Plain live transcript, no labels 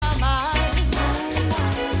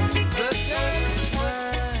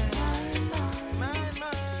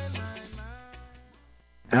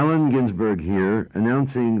Ginsberg here,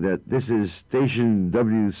 announcing that this is station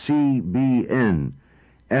WCBN,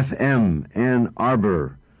 FM Ann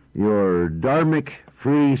Arbor, your Dharmic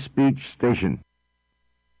free speech station.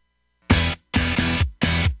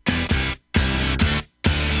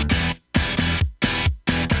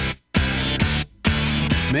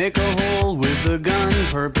 Make a hole with a gun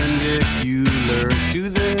perpendicular to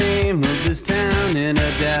the name of this town in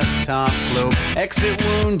a desktop globe. Exit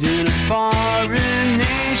wound in a foreign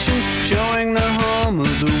nation, showing the home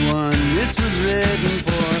of the one this was written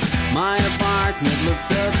for. My apartment looks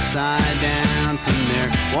upside down from there.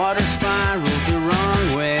 Water spirals the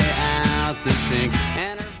wrong way out the sink.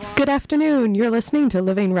 Good afternoon. You're listening to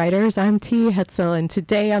Living Writers. I'm T. Hetzel, and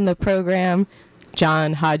today on the program,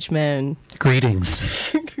 John Hodgman. Greetings.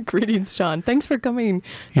 Greetings, John. Thanks for coming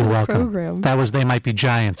You're to the welcome. program. That was They Might Be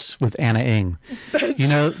Giants with Anna Ing. You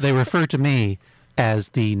know, they refer to me as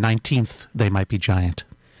the 19th They Might Be Giant.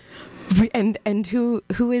 And who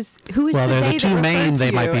is Well, the they're they the two that main refer to They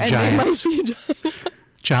you? Might Be And Giants. They Might Be Giants.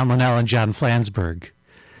 John Linnell and John Flansburgh.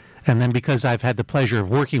 And then because I've had the pleasure of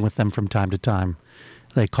working with them from time to time,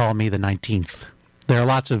 they call me the 19th. There are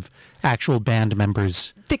lots of actual band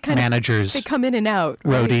members, managers, they come in and out.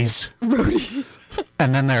 roadies. Roadies.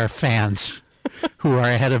 And then there are fans who are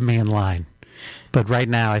ahead of me in line. But right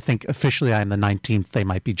now, I think officially I'm the 19th They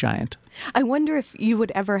Might Be Giant. I wonder if you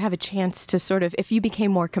would ever have a chance to sort of, if you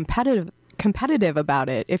became more competitive about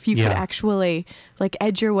it, if you could actually like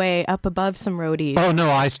edge your way up above some roadies. Oh,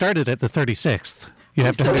 no, I started at the 36th. You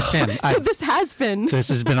have to understand. So this has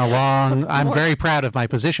been a long... I'm very proud of my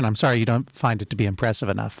position. I'm sorry you don't find it to be impressive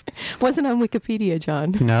enough. Wasn't on Wikipedia,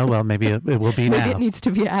 John. No, well, maybe it will be now. Maybe it needs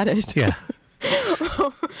to be added. Yeah.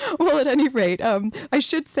 Well, at any rate, I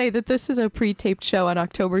should say that this is a pre-taped show on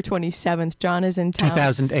October 27th. John is in town.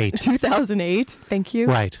 2008. 2008. Thank you.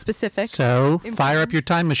 Right. Specifics. So fire up your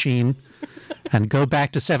time machine and go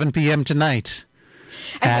back to 7 p.m. tonight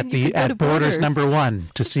at Borders number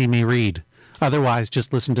 1 to see me read. Otherwise,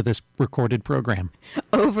 just listen to this recorded program.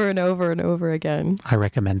 Over and over and over again. I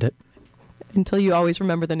recommend it. Until you always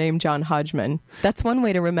remember the name John Hodgman. That's one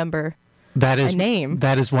way to remember a name.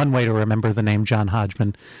 That is one way to remember the name John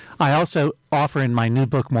Hodgman. I also offer in my new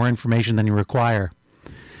book, More Information Than You Require,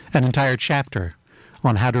 an entire chapter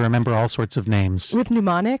on how to remember all sorts of names. With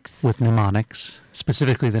mnemonics? With mnemonics,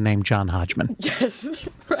 specifically the name John Hodgman. Yes,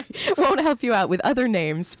 right. Won't help you out with other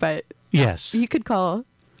names, but yes, you could call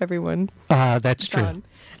everyone. That's John.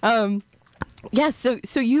 true. Yes,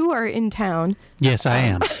 so you are in town. Yes, I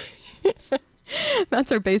am.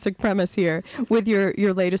 That's our basic premise here with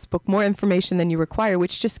your latest book, More Information Than You Require,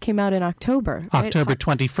 which just came out in October. Right? October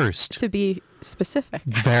 21st. To be specific.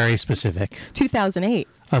 Very specific. 2008.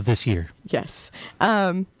 Of this year. Yes.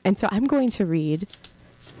 And so I'm going to read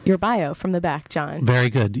your bio from the back, John. Very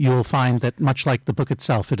good. You will find that much like the book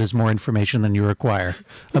itself, it is more information than you require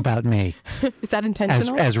about me. Is that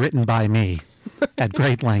intentional? As written by me at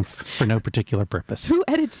great length for no particular purpose. Who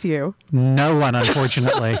edits you? No one,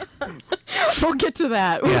 unfortunately. We'll get to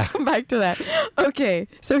that. We'll come back to that. Okay,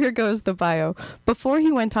 so here goes the bio. Before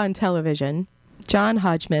he went on television, John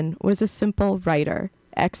Hodgman was a simple writer,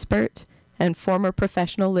 expert, and former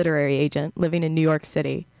professional literary agent living in New York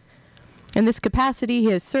City. In this capacity,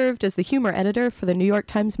 he has served as the humor editor for the New York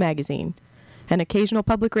Times Magazine, an occasional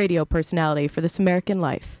public radio personality for This American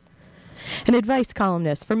Life, an advice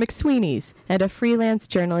columnist for McSweeney's, and a freelance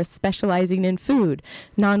journalist specializing in food,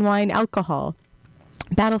 non-wine alcohol,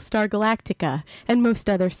 Battlestar Galactica, and most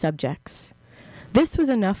other subjects. This was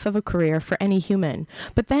enough of a career for any human,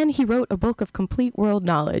 but then he wrote a book of complete world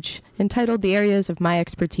knowledge, entitled The Areas of My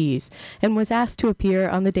Expertise, and was asked to appear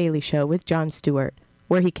on The Daily Show with Jon Stewart,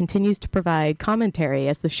 where he continues to provide commentary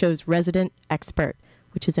as the show's resident expert,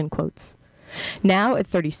 which is in quotes. Now, at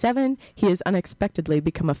 37, he has unexpectedly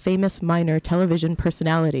become a famous minor television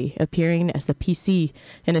personality, appearing as the PC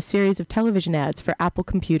in a series of television ads for Apple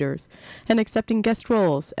computers, and accepting guest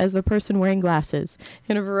roles as the person wearing glasses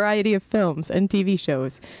in a variety of films and TV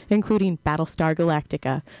shows, including Battlestar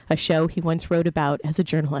Galactica, a show he once wrote about as a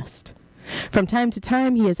journalist. From time to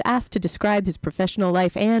time, he is asked to describe his professional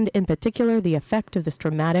life and, in particular, the effect of this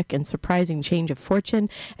dramatic and surprising change of fortune,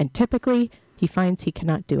 and typically, he finds he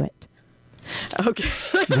cannot do it. Okay.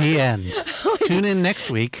 The end. Tune in next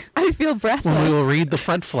week. I feel breathless. When we will read the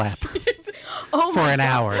front flap for an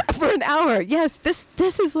hour. For an hour, yes. This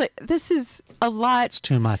is a lot. It's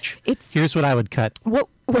too much. Here's what I would cut. Well,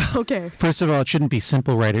 okay. First of all, it shouldn't be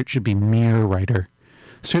simple writer. It should be mere writer.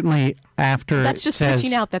 Certainly after that's just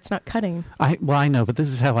switching out. That's not cutting. I know, but this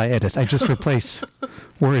is how I edit. I just replace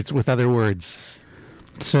words with other words.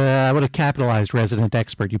 So I would have capitalized resident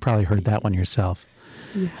expert. You probably heard that one yourself.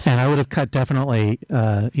 Yes. And I would have cut definitely,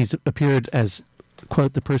 he's appeared as,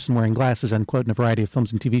 quote, the person wearing glasses, unquote, in a variety of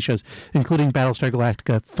films and TV shows, including Battlestar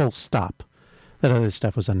Galactica, full stop. That other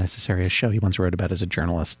stuff was unnecessary, a show he once wrote about as a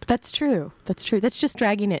journalist. That's true. That's true. That's just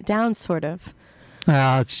dragging it down, sort of.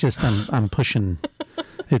 It's just, I'm pushing.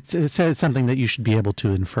 It says something that you should be able to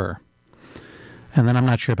infer. And then I'm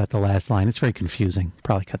not sure about the last line. It's very confusing.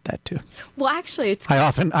 Probably cut that too. Well, actually, it's... I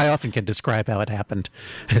often can describe how it happened.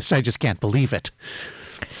 So I just can't believe it.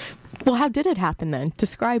 Well, how did it happen then?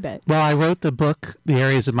 Describe it. Well, I wrote the book, The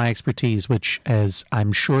Areas of My Expertise, which, as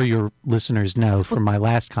I'm sure your listeners know from my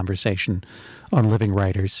last conversation on Living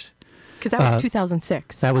Writers. Because that was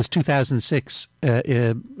 2006. That was 2006,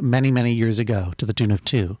 many, many years ago, to the tune of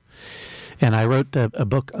 2. And I wrote a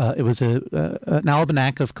book. It was an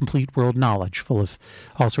almanac of complete world knowledge, full of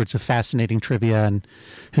all sorts of fascinating trivia and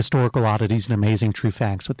historical oddities and amazing true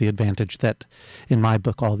facts, with the advantage that in my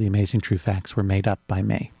book, all the amazing true facts were made up by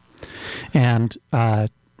me. And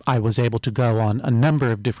I was able to go on a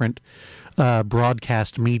number of different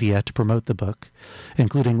broadcast media to promote the book,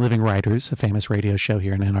 including Living Writers, a famous radio show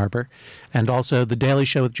here in Ann Arbor, and also The Daily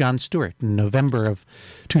Show with Jon Stewart in November of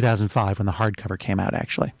 2005, when the hardcover came out,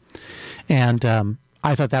 actually. And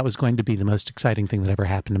I thought that was going to be the most exciting thing that ever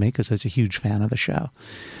happened to me, because I was a huge fan of the show.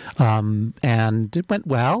 And it went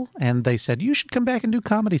well, and they said, you should come back and do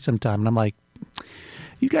comedy sometime. And I'm like,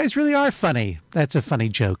 you guys really are funny. That's a funny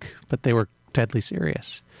joke, but they were deadly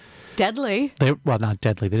serious. Deadly? Well, not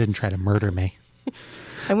deadly. They didn't try to murder me.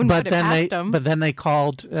 I wouldn't put it past them. But then they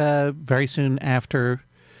called very soon after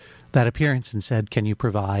that appearance and said, can you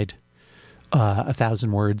provide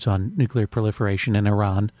 1,000 words on nuclear proliferation in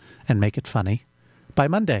Iran and make it funny by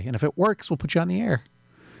Monday? And if it works, we'll put you on the air.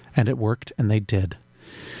 And it worked, and they did.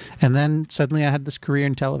 And then suddenly I had this career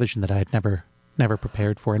in television that I had never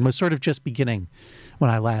prepared for, and was sort of just beginning when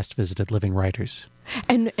I last visited Living Writers.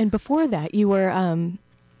 And before that, you were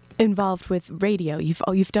involved with radio.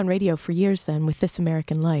 You've done radio for years then with This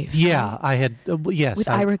American Life. Yeah, I had. Yes, with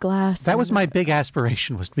Ira Glass. That was my big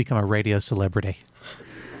aspiration, was to become a radio celebrity.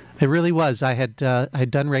 It really was. I had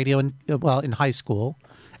done radio in high school,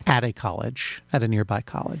 at a nearby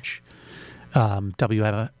college,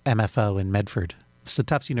 WMFO in Medford. It's the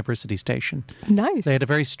Tufts University station. Nice. They had a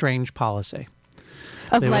very strange policy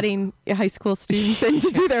of letting high school students in to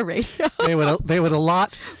do their radio. They would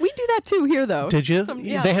allot. We do that too here, though. Did you?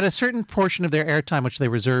 Yeah. They had a certain portion of their airtime which they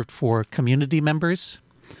reserved for community members,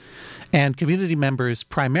 and community members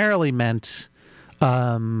primarily meant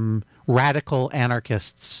radical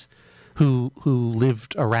anarchists who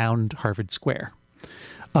lived around Harvard Square.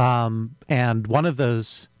 And one of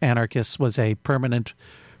those anarchists was a permanent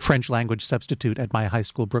French language substitute at my high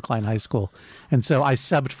school, Brookline High School. And so I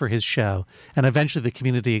subbed for his show. And eventually the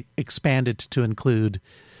community expanded to include,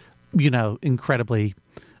 incredibly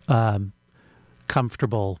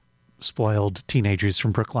comfortable, spoiled teenagers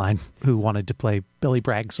from Brookline who wanted to play Billy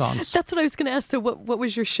Bragg songs. That's what I was going to ask. So what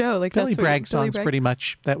was your show? Like Billy Bragg songs, pretty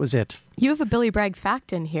much. That was it. You have a Billy Bragg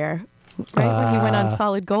fact in here. Right, when he went on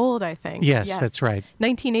Solid Gold, I think. Yes, that's right.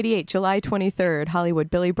 1988, July 23rd,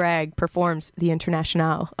 Hollywood. Billy Bragg performs The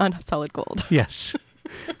Internationale on Solid Gold. Yes.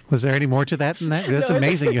 Was there any more to that than that? That's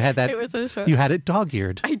amazing. You had that. It was a show. You had it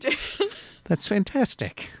dog-eared. I did. That's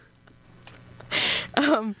fantastic.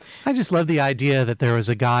 I just love the idea that there was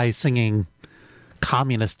a guy singing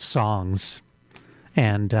communist songs,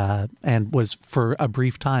 and was for a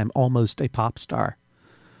brief time almost a pop star.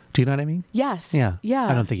 Do you know what I mean? Yes. Yeah. Yeah.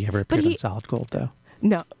 I don't think he ever appeared on Solid Gold, though.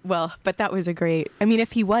 No. Well, but that was a great... I mean,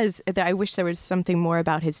 if he was... I wish there was something more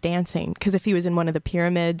about his dancing, because if he was in one of the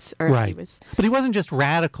pyramids, or right. He was... But he wasn't just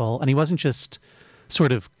radical, and he wasn't just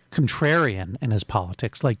sort of contrarian in his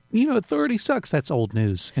politics. Like, authority sucks. That's old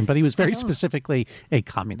news. But he was very specifically a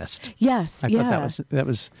communist. Yes. I thought that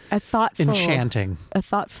was a thoughtful, enchanting. A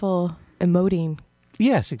thoughtful, emoting.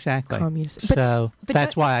 Yes, exactly. Communist. So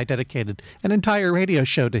that's why I dedicated an entire radio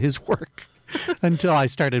show to his work until I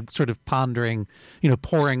started sort of pondering,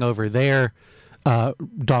 poring over their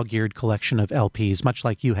dog-eared collection of LPs, much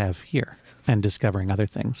like you have here, and discovering other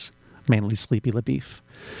things, mainly Sleepy LaBeef.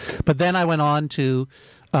 But then I went on to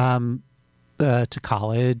college,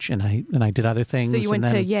 and I did other things. So you went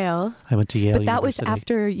to Yale. I went to Yale But that University. was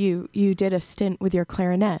after you did a stint with your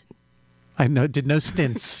clarinet. I did no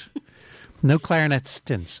stints. No clarinet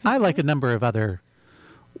stints. I, like a number of other,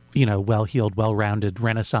 well-heeled, well-rounded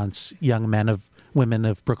Renaissance women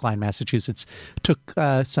of Brookline, Massachusetts, took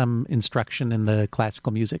some instruction in the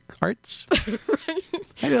classical music arts. Right.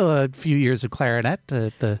 I did a few years of clarinet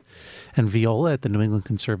and viola at the New England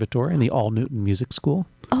Conservatory and the All Newton Music School.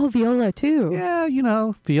 Oh, viola too. Yeah,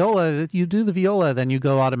 viola. You do the viola, then you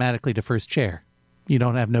go automatically to first chair. You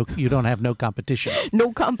don't have no competition.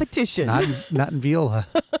 No competition. Not in viola.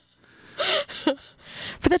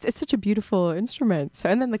 But it's such a beautiful instrument. So,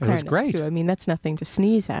 and then the clarinet great. too. I mean, that's nothing to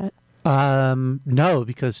sneeze at. No,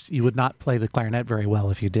 because you would not play the clarinet very well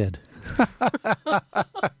if you did.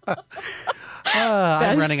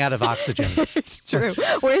 I'm running out of oxygen. It's true.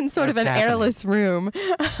 We're in sort of an airless room,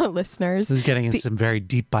 listeners. This is getting into some very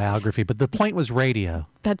deep biography, but the point was radio.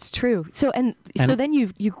 That's true. So then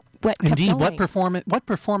you indeed, kept going. what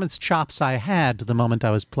performance chops I had the moment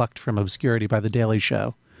I was plucked from obscurity by The Daily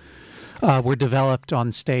Show were developed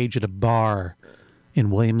on stage at a bar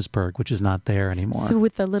in Williamsburg, which is not there anymore. So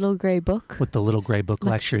with the Little Gray Book? With the Little Gray Book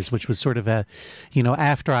lectures, which was sort of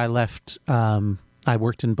after I left, I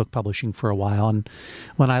worked in book publishing for a while, and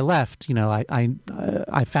when I left,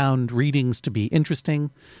 I found readings to be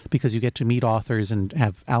interesting because you get to meet authors and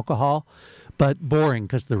have alcohol, but boring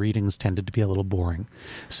because the readings tended to be a little boring.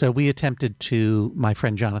 So my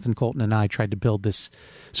friend Jonathan Colton and I tried to build this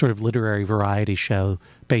sort of literary variety show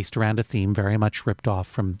based around a theme very much ripped off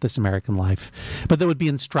from This American Life, but that would be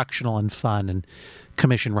instructional and fun and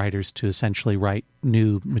commission writers to essentially write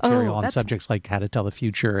new material on subjects like how to tell the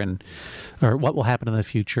future or what will happen in the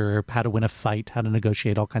future, or how to win a fight, how to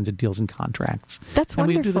negotiate all kinds of deals and contracts. That's and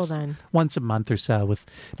wonderful. We do this then once a month or so with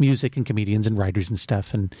music and comedians and writers and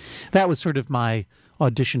stuff. And that was sort of my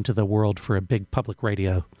audition to the world for a big public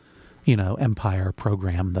radio, empire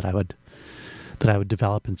program that I would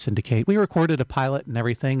develop and syndicate. We recorded a pilot and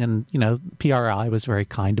everything, and PRI was very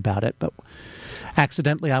kind about it, but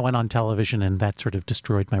accidentally I went on television, and that sort of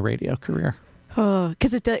destroyed my radio career. Oh,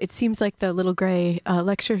 because it seems like the Little Gray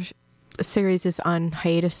lecture series is on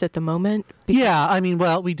hiatus at the moment. Yeah,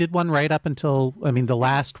 we did one right up until, the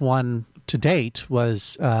last one to date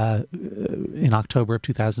was in October of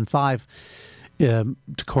 2005. At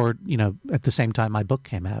the same time my book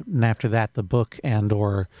came out, and after that the book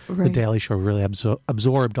or The Daily Show really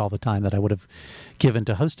absorbed all the time that I would have given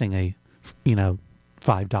to hosting a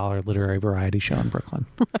 $5 literary variety show in Brooklyn.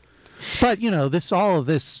 But all of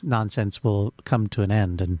this nonsense will come to an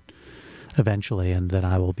end, and eventually, and then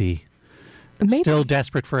I will be still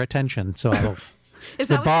desperate for attention. So I will. Is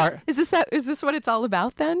this what it's all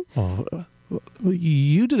about then? Oh,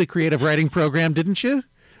 you did a creative writing program, didn't you?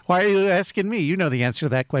 Why are you asking me? You know the answer to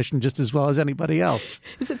that question just as well as anybody else.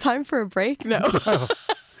 Is it time for a break? No.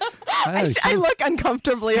 I look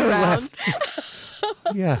uncomfortably around.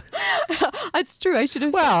 Yeah. That's true. I should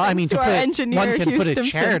have one Hugh can put it Simpson.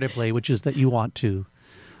 charitably, which is that you want to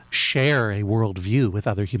share a worldview with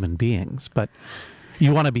other human beings, but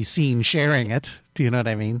you want to be seen sharing it. Do you know what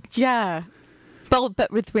I mean? Yeah.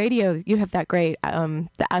 But with radio, you have that great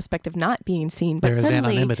the aspect of not being seen. But there is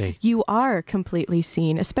suddenly anonymity. You are completely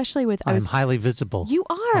seen, especially with I'm highly visible. You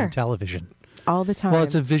are on television all the time. Well,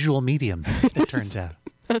 it's a visual medium. It turns out.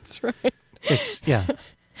 That's right.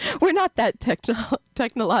 We're not that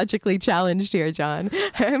technologically challenged here, John.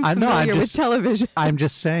 I'm familiar with television. I'm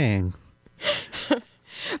just saying.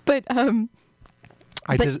 But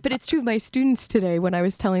But it's true. My students today, when I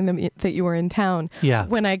was telling them that you were in town,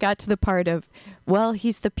 when I got to the part of,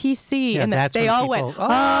 he's the PC, and they all went,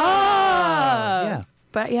 yeah.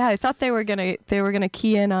 But yeah, I thought they were gonna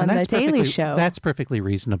key in on the Daily Show. That's perfectly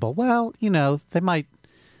reasonable. Well, they might.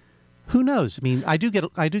 Who knows? I do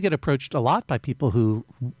get approached a lot by people who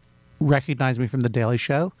recognize me from the Daily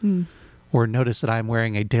Show, or notice that I'm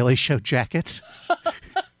wearing a Daily Show jacket.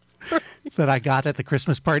 That I got at the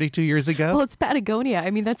Christmas party 2 years ago. Well, it's Patagonia.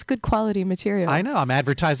 That's good quality material. I know. I'm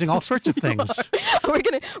advertising all sorts of things. We're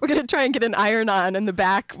gonna try and get an iron-on in the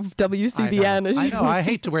back of WCBN. I know. I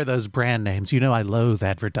hate to wear those brand names. I loathe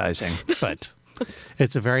advertising, but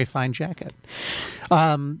it's a very fine jacket.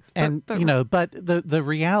 But the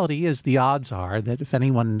reality is, the odds are that if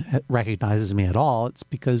anyone recognizes me at all, it's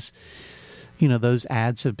because those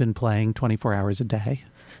ads have been playing 24 hours a day.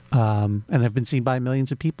 And have been seen by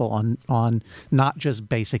millions of people on not just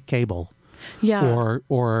basic cable,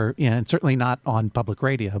 or and certainly not on public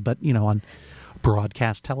radio, but on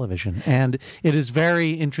broadcast television. And it is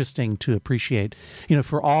very interesting to appreciate,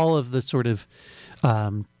 for all of the sort of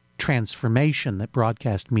transformation that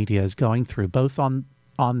broadcast media is going through, both on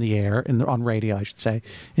the air and on radio, I should say,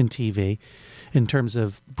 in TV, in terms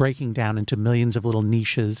of breaking down into millions of little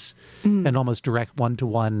niches and almost direct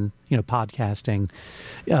one-to-one, podcasting,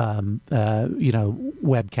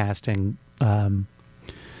 webcasting.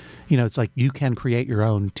 It's like you can create your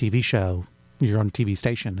own TV show, your own TV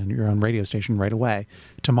station, and your own radio station right away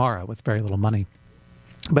tomorrow with very little money.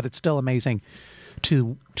 But it's still amazing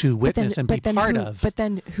to witness and be part of. But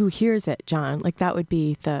then who hears it, John? Like that would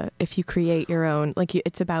be if you create your own,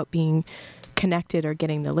 it's about being connected or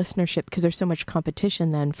getting the listenership because there's so much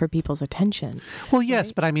competition then for people's attention. Well, yes,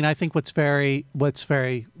 right? But I mean, I think what's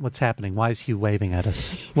happening? Why is Hugh waving at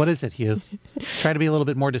us? What is it, Hugh? Try to be a little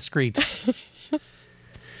bit more discreet.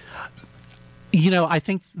 I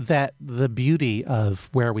think that the beauty of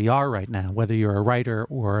where we are right now, whether you're a writer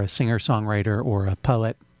or a singer-songwriter or a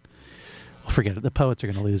poet, forget it, the poets are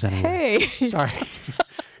going to lose anyway. Hey! Sorry.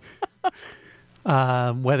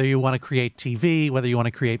 Whether you want to create TV, whether you want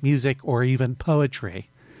to create music, or even poetry.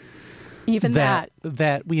 Even that.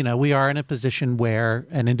 We are in a position where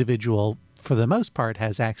an individual, for the most part,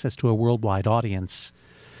 has access to a worldwide audience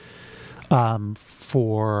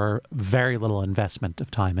for very little investment of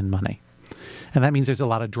time and money. And that means there's a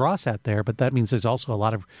lot of dross out there, but that means there's also a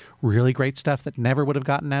lot of really great stuff that never would have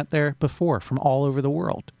gotten out there before from all over the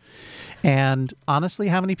world. And honestly,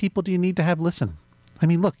 how many people do you need to have listen? I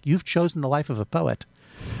mean, look, you've chosen the life of a poet.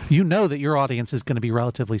 You know that your audience is going to be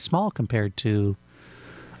relatively small compared to,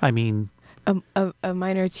 a minor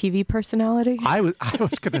TV personality? I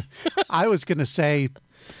was gonna say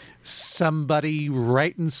somebody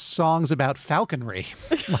writing songs about falconry.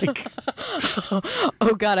 Like,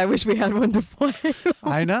 oh God, I wish we had one to play.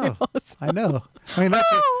 I know. I mean,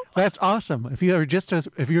 that's awesome. If you were just a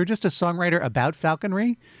songwriter about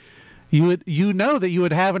falconry, you would have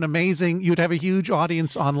a huge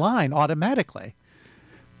audience online automatically.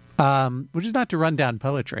 Which is not to run down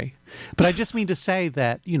poetry, but I just mean to say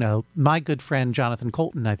that, my good friend Jonathan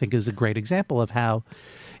Colton, I think, is a great example of how,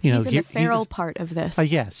 he's in the feral part of this.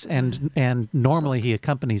 Yes, and normally he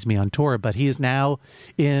accompanies me on tour, but he is now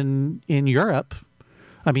in Europe,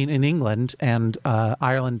 in England and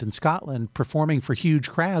Ireland and Scotland, performing for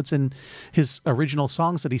huge crowds and his original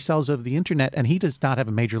songs that he sells over the internet, and he does not have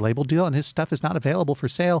a major label deal, and his stuff is not available for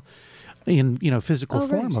sale in physical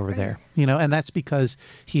form over there, and that's because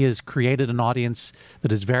he has created an audience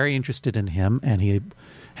that is very interested in him, and he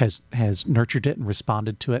has nurtured it and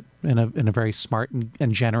responded to it in a very smart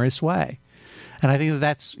and generous way. And I think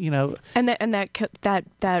that's and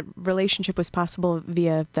that relationship was possible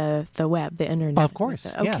via the web, the internet. Of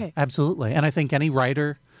course, okay. Yeah, absolutely. And I think any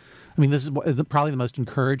writer, this is probably the most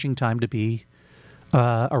encouraging time to be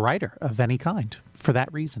a writer of any kind for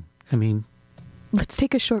that reason. Let's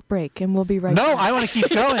take a short break and we'll be right back. No, I want to keep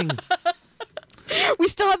going. We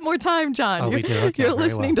still have more time, John. Oh, we do? Okay, you're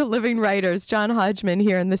listening to Living Writers. John Hodgman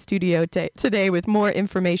here in the studio today with more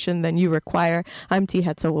information than you require. I'm T.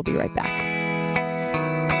 Hetzel. We'll be right back.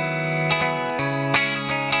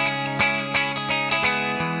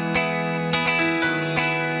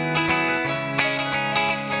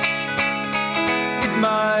 It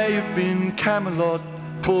may have been Camelot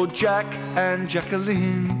for Jack and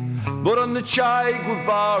Jacqueline, but on the Che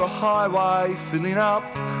Guevara highway filling up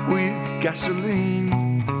with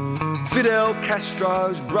gasoline, Fidel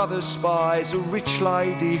Castro's brother spies a rich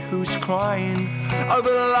lady who's crying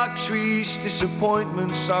over the luxury's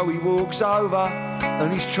disappointment, so he walks over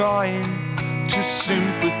and he's trying to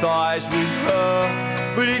sympathise with her,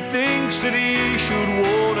 but he thinks that he should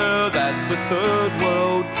warn her that the third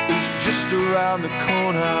world is just around the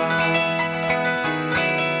corner.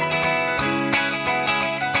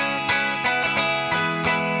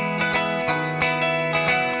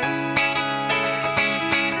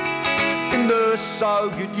 The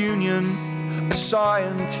Soviet Union, a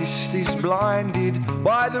scientist is blinded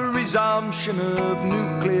by the resumption of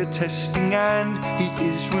nuclear testing, and he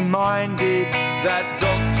is reminded that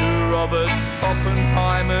Dr. Robert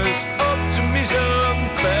Oppenheimer's optimism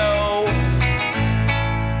fell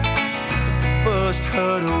at the first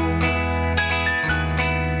hurdle.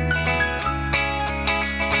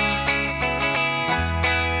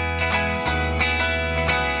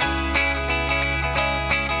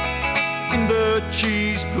 The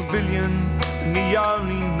cheese pavilion, and the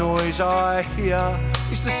only noise I hear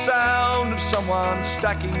is the sound of someone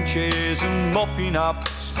stacking chairs and mopping up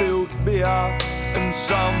spilled beer, and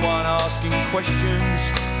someone asking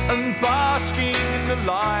questions and basking in the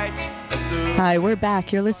light of the... Hi, we're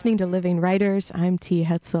back. You're listening to Living Writers. I'm T.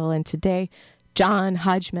 Hetzel, and today, John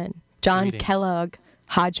Hodgman. John Greetings. Kellogg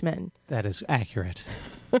Hodgman. That is accurate.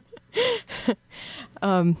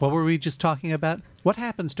 What were we just talking about? What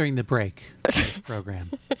happens during the break of this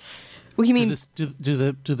program? Well, you mean do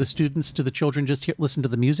the children just listen to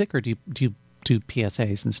the music, or do you do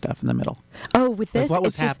PSAs and stuff in the middle? Oh, with this, what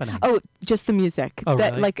was it's happening? Just the music. Oh,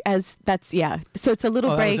 that, really? So it's a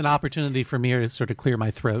little That break. was an opportunity for me to sort of clear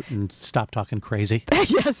my throat and stop talking crazy.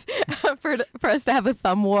 Yes, for us to have a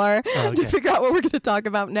thumb war to figure out what we're going to talk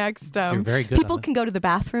about next. You're very good. People can go to the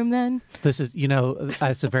bathroom then. This is,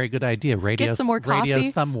 that's a very good idea. Get some more Radio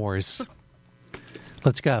coffee. thumb wars.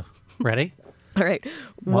 Let's go. Ready? All right.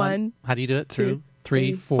 One. How do you do it? Two, 2,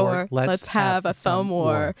 3, 4. Let's have a thumb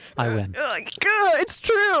war. I win. It's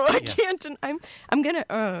true. I can't. I'm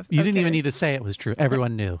gonna. You didn't even need to say it was true.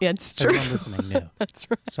 Everyone knew. Yeah, it's true. Everyone listening knew. That's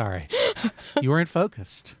right. Sorry, you weren't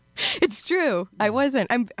focused. It's true. I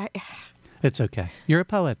wasn't. It's okay. You're a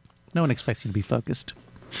poet. No one expects you to be focused.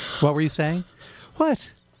 What were you saying?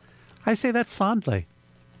 What? I say that fondly.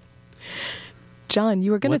 John,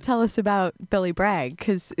 you were going to tell us about Billy Bragg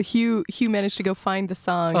because Hugh managed to go find the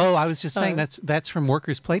song. Oh, I was just saying that's from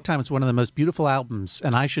Workers' Playtime. It's one of the most beautiful albums,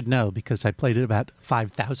 and I should know because I played it about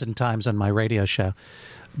 5,000 times on my radio show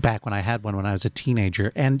back when I had one when I was a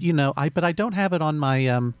teenager. And but I don't have it on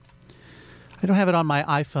my I don't have it on my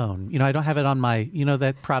iPhone. I don't have it on my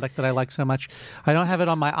that product that I like so much. I don't have it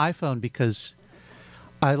on my iPhone because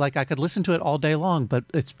I could listen to it all day long, but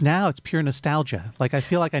it's pure nostalgia. Like I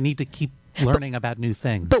feel like I need to keep learning about new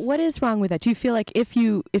things. But what is wrong with that? Do you feel like if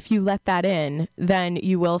you let that in, then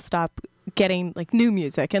you will stop getting like new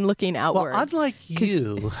music and looking outward? Well, unlike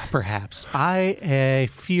you, perhaps, I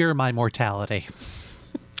fear my mortality.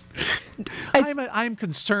 I'm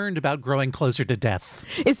concerned about growing closer to death.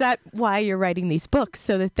 Is that why you're writing these books,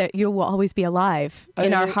 so that you will always be alive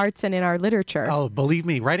in our hearts and in our literature? Oh, believe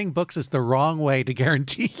me, writing books is the wrong way to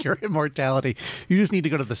guarantee your immortality. You just need to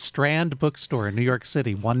go to the Strand bookstore in New York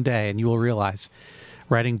City one day and you will realize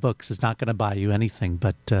writing books is not going to buy you anything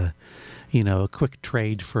but, a quick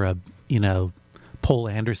trade for a, Poul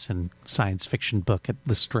Anderson science fiction book at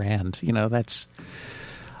the Strand. That's...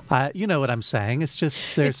 you know what I'm saying. It's just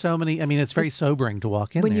there's so many. I mean, it's very sobering to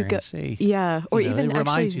walk in there and see. Yeah, or even it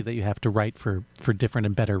reminds you that you have to write for different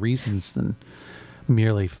and better reasons than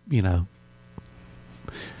merely you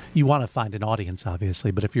want to find an audience,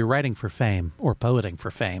 obviously. But if you're writing for fame or poeting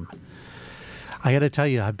for fame, I got to tell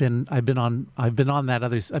you, I've been on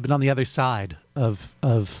the other side of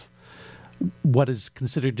what is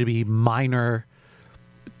considered to be minor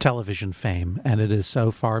television fame, and it is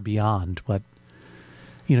so far beyond what.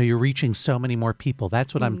 You're reaching so many more people.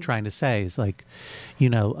 That's what I'm trying to say is like, you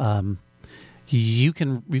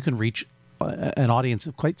can reach an audience,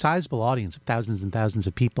 a quite sizable audience of thousands and thousands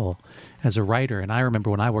of people as a writer. And I remember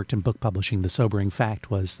when I worked in book publishing, the sobering fact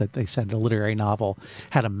was that they said a literary novel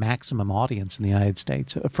had a maximum audience in the United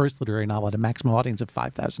States. A first literary novel had a maximum audience of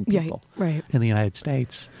 5,000 people in the United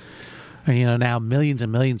States. And, now millions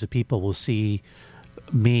and millions of people will see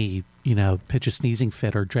me, pitch a sneezing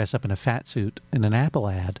fit or dress up in a fat suit in an Apple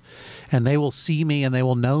ad, and they will see me and they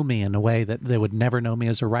will know me in a way that they would never know me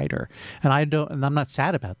as a writer. And I'm not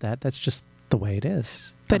sad about that. That's just the way it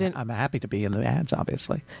is. But I'm happy to be in the ads,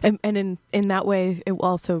 obviously. And in that way, it will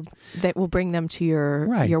also that will bring them to your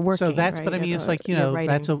working. So that's, right? But I mean, it's like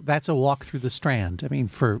that's a walk through the Strand. I mean,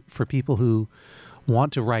 for people who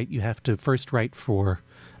want to write, you have to first write for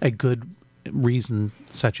a good reason,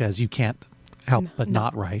 such as you can't help but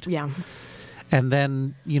not write. Yeah. And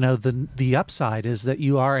then, the upside is that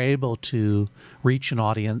you are able to reach an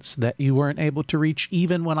audience that you weren't able to reach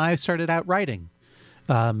even when I started out writing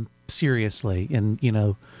seriously in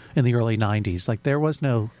the early 90s. Like there was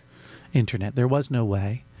no internet. There was no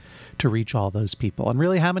way to reach all those people. And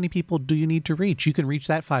really, how many people do you need to reach? You can reach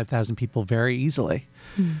that 5,000 people very easily,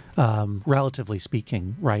 relatively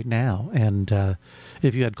speaking, right now. And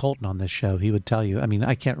if you had Colton on this show, he would tell you, I mean,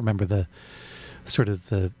 I can't remember the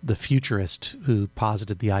futurist who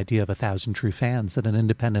posited the idea of 1,000 true fans, that an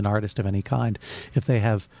independent artist of any kind, if they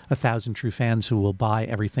have 1,000 true fans who will buy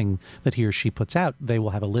everything that he or she puts out, they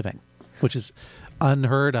will have a living, which is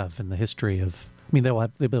unheard of in the history of, I mean,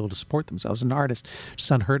 they'll be able to support themselves as an artist.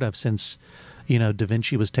 It's unheard of since, Da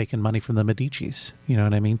Vinci was taking money from the Medicis, you know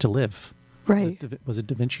what I mean, to live. Right. Was it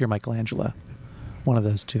Da Vinci or Michelangelo? One of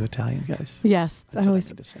those two Italian guys. Yes. That's what I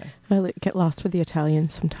need to say. I get lost with the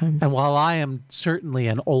Italians sometimes. And while I am certainly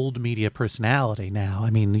an old media personality now,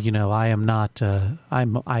 I mean, I am not,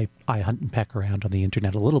 I hunt and peck around on the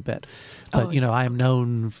internet a little bit, but, I am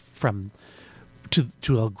known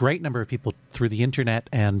to a great number of people through the internet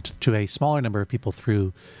and to a smaller number of people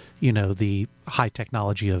through, the high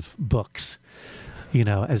technology of books.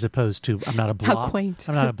 As opposed to, I'm not a How quaint.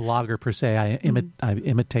 I'm not a blogger per se. I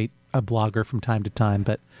imitate a blogger from time to time,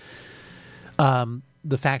 but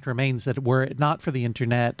the fact remains that were it not for the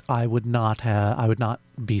internet, I would not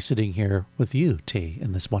be sitting here with you, T,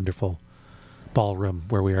 in this wonderful ballroom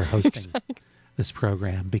where we are hosting this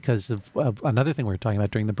program because of another thing we were talking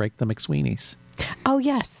about during the break, the McSweeney's. Oh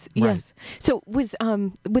yes, right. Yes. So was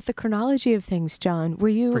with the chronology of things, John, were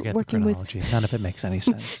you Forget working the chronology. with? None of it makes any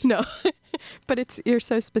sense. No, but you're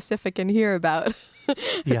so specific in here about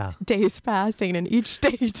days passing and each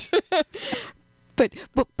stage.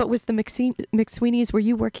 But was the McSweeney's, were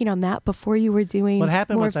you working on that before you were doing what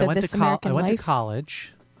happened more was of I went to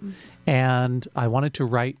college and I wanted to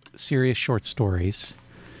write serious short stories.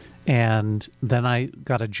 And then I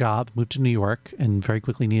got a job, moved to New York, and very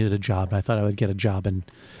quickly needed a job. I thought I would get a job in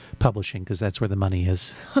publishing because that's where the money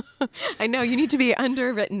is. I know. You need to be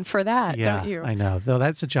underwritten for that, don't you? I know. Though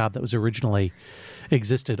that's a job that was originally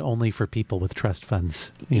existed only for people with trust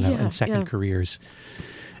funds, and second careers.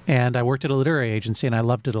 And I worked at a literary agency, and I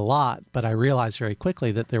loved it a lot. But I realized very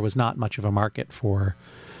quickly that there was not much of a market for,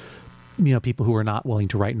 people who were not willing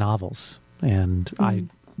to write novels. And I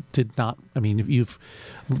did not. I mean, if you've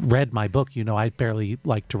read my book, I barely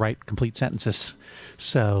like to write complete sentences.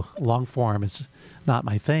 So long form is not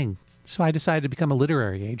my thing. So I decided to become a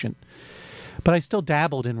literary agent. But I still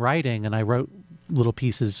dabbled in writing, and I wrote little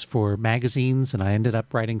pieces for magazines, and I ended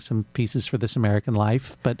up writing some pieces for This American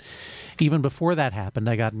Life. But even before that happened,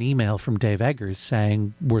 I got an email from Dave Eggers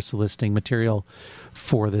saying, we're soliciting material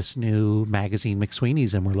for this new magazine,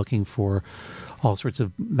 McSweeney's, and we're looking for all sorts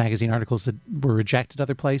of magazine articles that were rejected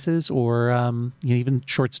other places, or even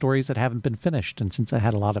short stories that haven't been finished. And since I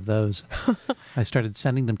had a lot of those, I started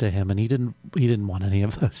sending them to him, and he didn't want any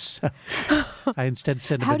of those. So I instead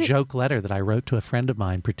sent him a joke letter that I wrote to a friend of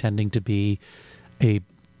mine, pretending to be a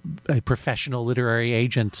professional literary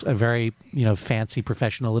agent, a very fancy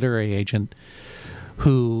professional literary agent,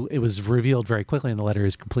 who it was revealed very quickly in the letter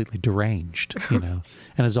is completely deranged, and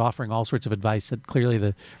is offering all sorts of advice that clearly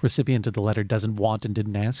the recipient of the letter doesn't want and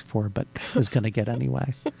didn't ask for, but is going to get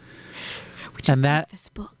anyway. Which is like this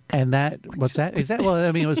book. And what's that? Is that? Well,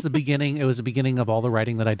 I mean, it was the beginning. It was the beginning of all the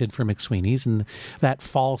writing that I did for McSweeney's, and that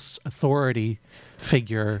false authority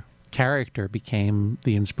figure character became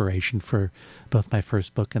the inspiration for both my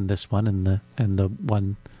first book and this one, and the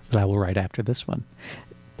one that I will write after this one.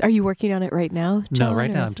 Are you working on it right now, John? No, right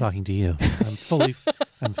now I'm talking to you. I'm fully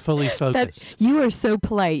focused. You are so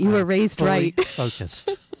polite. You were raised fully right.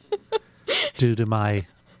 Focused due to my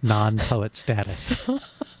non-poet status. I'm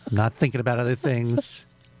not thinking about other things.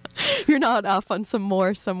 You're not off on some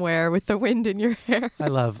moor somewhere with the wind in your hair. I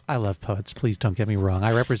love poets. Please don't get me wrong.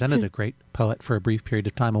 I represented a great poet for a brief period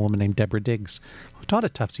of time, a woman named Deborah Diggs, who taught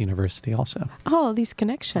at Tufts University also. Oh, these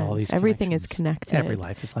connections. Everything is connected. Every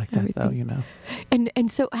life is like that, though,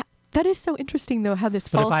 And so that is so interesting, though, how this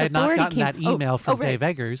false authority came. But if I had not gotten that email from Dave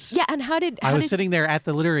Eggers, yeah, and how did I was sitting there at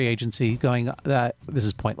the literary agency going, "This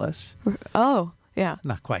is pointless." Oh, yeah,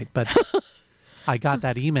 not quite, but I got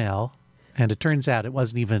that email. And it turns out it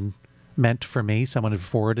wasn't even meant for me. Someone had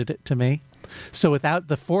forwarded it to me. So without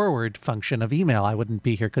the forward function of email, I wouldn't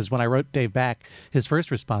be here. Because when I wrote Dave back, his first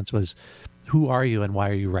response was, "Who are you and why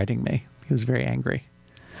are you writing me?" He was very angry.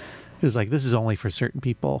 He was like, "This is only for certain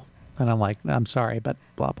people." And I'm like, "I'm sorry, but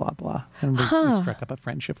blah, blah, blah." And we struck up a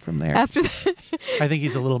friendship from there. After that, I think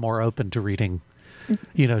he's a little more open to reading,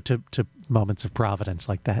 to moments of providence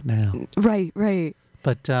like that now. Right, right.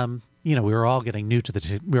 But, we were all getting new to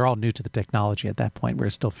the technology at that point. We were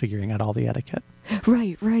still figuring out all the etiquette.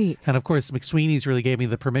 Right, right. And of course, McSweeney's really gave me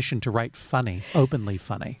the permission to write funny, openly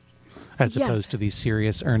funny, as opposed to these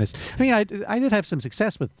serious, earnest. I mean, I did have some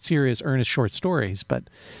success with serious, earnest short stories, but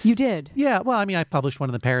you did. Yeah. Well, I mean, I published one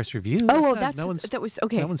in the Paris Review. Oh, well, that was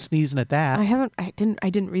okay. No one's sneezing at that. I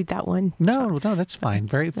didn't read that one. No, that's fine.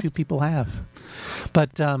 Very few people have,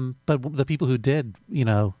 but the people who did,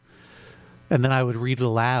 And then I would read it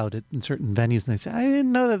aloud in certain venues, and they'd say, "I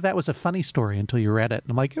didn't know that was a funny story until you read it."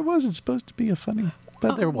 And I'm like, "It wasn't supposed to be a funny,"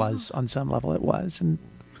 but there was on some level. It was, and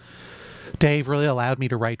Dave really allowed me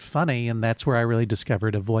to write funny, and that's where I really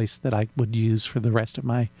discovered a voice that I would use for the rest of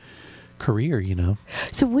my career.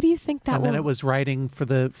 So, what do you think that? And then it was writing for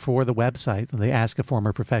the website, the Ask a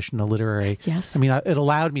Former Professional Literary. Yes. I mean, it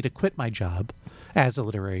allowed me to quit my job as a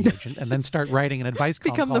literary agent and then start writing an advice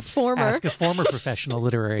column Become the former. Ask a Former Professional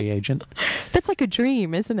Literary Agent. That's like a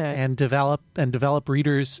dream, isn't it? And develop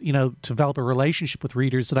readers, develop a relationship with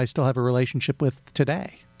readers that I still have a relationship with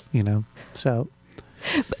today, so.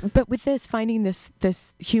 But with this, finding this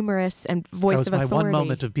humorous and voice of authority. That was my one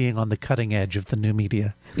moment of being on the cutting edge of the new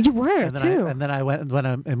media. You were, too. And then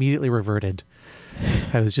I immediately reverted.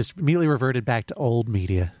 I was just immediately reverted back to old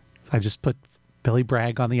media. I just put Billy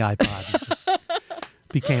Bragg on the iPod and just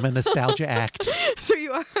became a nostalgia act. So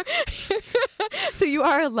you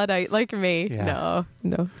are a Luddite like me. Yeah.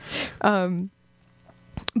 No.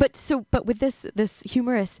 But with this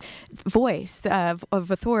humorous voice of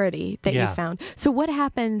authority that you found. So what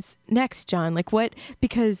happens next, John?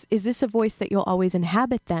 Because is this a voice that you'll always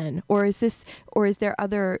inhabit then? Or is there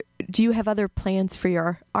do you have other plans for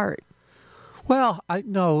your art? Well, I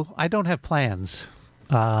don't have plans.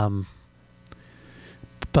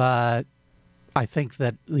 But I think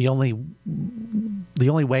that the only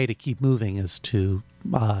way to keep moving is to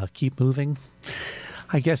keep moving.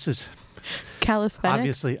 I guess is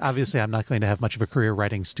calisthenics. Obviously, I'm not going to have much of a career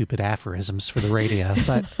writing stupid aphorisms for the radio,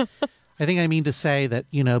 but I think I mean to say that,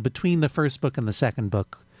 between the first book and the second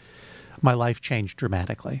book, my life changed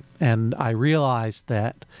dramatically. And I realized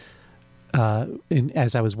that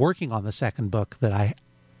as I was working on the second book that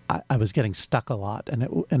I was getting stuck a lot. And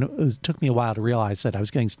it took me a while to realize that I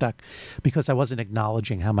was getting stuck because I wasn't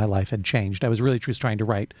acknowledging how my life had changed. I was really just trying to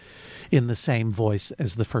write in the same voice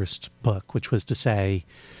as the first book, which was to say,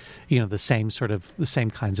 the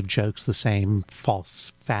same kinds of jokes, the same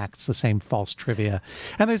false facts, the same false trivia.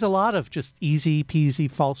 And there's a lot of just easy peasy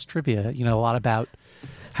false trivia, a lot about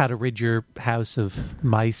how to rid your house of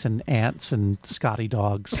mice and ants and Scotty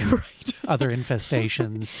dogs and right. other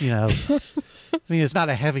infestations, I mean, it's not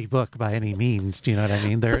a heavy book by any means. Do you know what I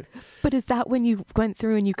mean? But is that when you went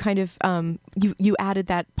through and you kind of you added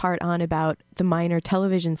that part on about the minor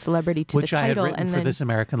television celebrity to the title? Which I had written for This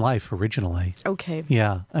American Life originally. Okay.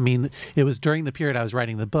 Yeah. I mean, it was during the period I was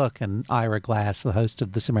writing the book, and Ira Glass, the host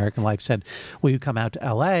of This American Life, said, "Will you come out to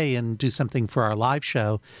L.A. and do something for our live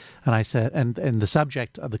show?" And I said, and the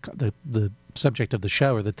subject of the subject of the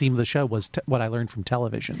show, or the theme of the show, was what I learned from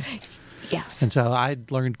television. Yes. And so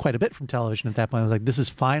I'd learned quite a bit from television at that point. I was like, this is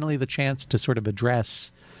finally the chance to sort of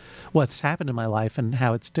address what's happened in my life and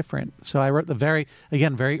how it's different. So I wrote the very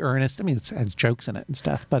earnest. I mean, it has jokes in it and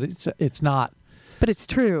stuff, but it's not. But it's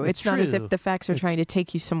true. It's not true. as if the facts are trying to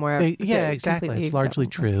take you somewhere. Yeah, exactly. It's largely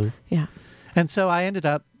true. Yeah. And so I ended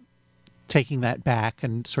up taking that back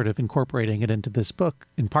and sort of incorporating it into this book,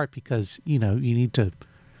 in part because, you need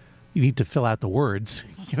to fill out the words,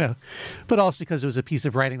 but also because it was a piece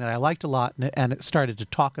of writing that I liked a lot, and it started to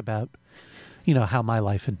talk about, how my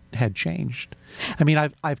life had changed. I mean,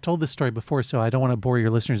 I've told this story before, so I don't want to bore your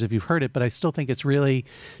listeners if you've heard it, but I still think it's really,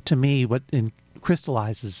 to me, what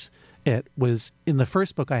crystallizes it was in the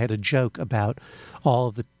first book I had a joke about all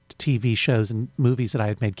of the TV shows and movies that I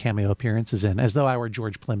had made cameo appearances in, as though I were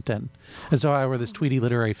George Plimpton, as though I were this tweety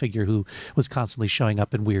literary figure who was constantly showing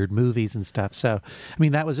up in weird movies and stuff. So, I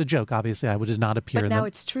mean, that was a joke. Obviously, I did not appear. But now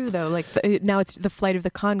it's true, though. Like now it's the Flight of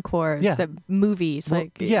the Conchords, the movies,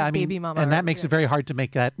 Baby Mama, and that makes it very hard to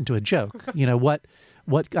make that into a joke.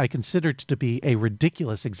 What I considered to be a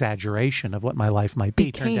ridiculous exaggeration of what my life might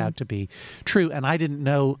be turned out to be true, and I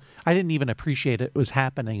didn't even appreciate it was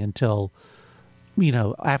happening until,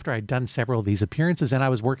 after I'd done several of these appearances and I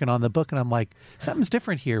was working on the book, and I'm like, something's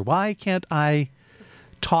different here. Why can't I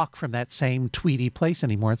talk from that same tweety place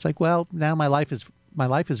anymore? It's like, well, now my life is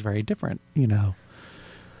very different. I'm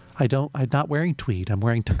not wearing tweed. I'm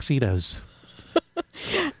wearing tuxedos.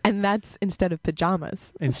 And that's instead of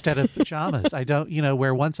pajamas. I don't,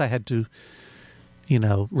 where once I had to,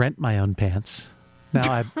 rent my own pants.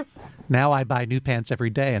 Now I buy new pants every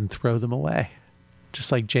day and throw them away,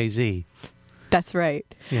 just like Jay-Z. That's right.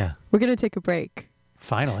 Yeah. We're going to take a break.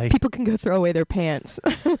 Finally. People can go throw away their pants.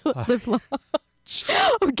 Live large.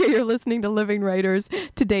 Okay, you're listening to Living Writers.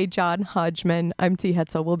 Today, John Hodgman. I'm T.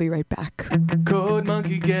 Hetzel. We'll be right back. Code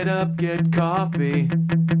monkey, get up, get coffee.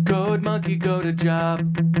 Code monkey, go to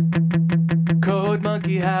job. Code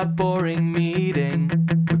monkey, have boring meeting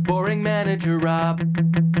with boring manager Rob.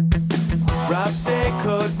 Rob say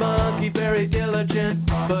Code monkey very diligent,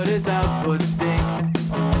 but his output stink.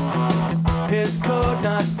 His code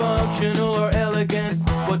not functional or elegant.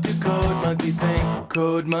 What do Code monkey think?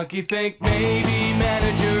 Code monkey think maybe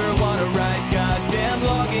manager wanna write goddamn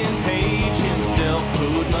login page himself.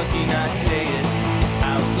 Code monkey not say it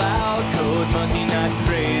out loud. Code monkey not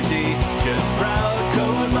crazy, just proud.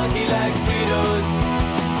 Code monkey like Fritos.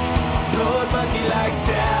 Code monkey like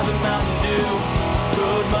Tab and Mountain Dew.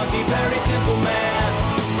 Code monkey very simple man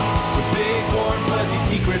with big warm fuzzy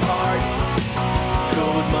secret heart.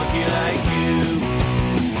 Code monkey like you.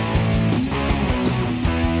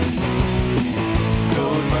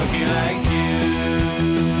 Code monkey like you.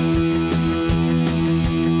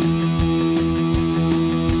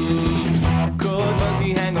 Code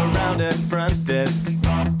monkey hang around at front desk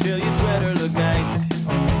till your sweater look nice.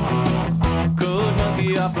 Code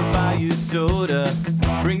monkey offer buy you soda,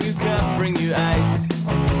 bring you cup, bring you ice.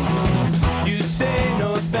 You say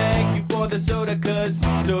no thank you for the soda, cause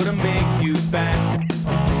soda make you fat.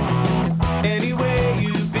 Anyway,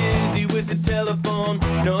 you busy with the telephone,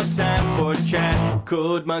 no time for chat.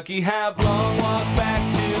 Code monkey have long walk back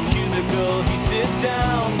to cubicle. He sit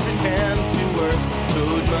down, pretend to work.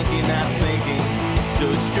 Code monkey not thinking so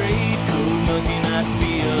straight. Code monkey not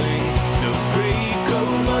feeling so great.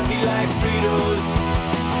 Code monkey like Fritos.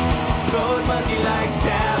 Code monkey like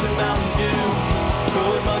Tab and Mountain Dew.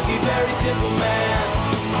 Code monkey very simple man.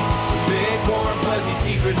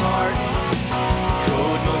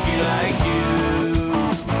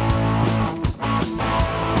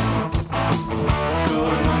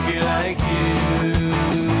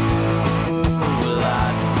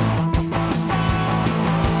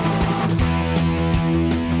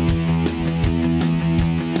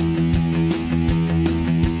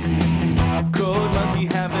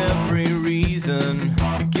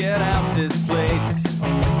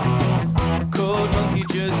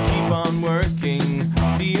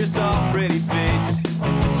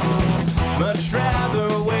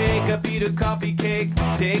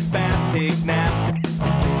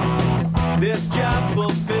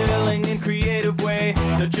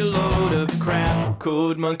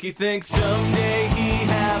 Code Monkey thinks someday he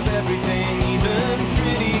have everything, even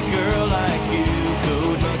pretty girl like you.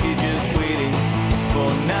 Code Monkey just waiting for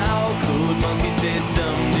now. Code Monkey says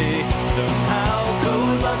someday, somehow.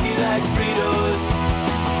 Code Monkey like Fritos.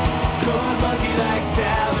 Code Monkey like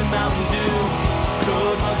Tab and Mountain Dew.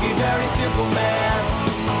 Code Monkey very simple man.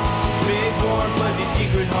 Big warm fuzzy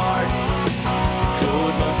secret heart.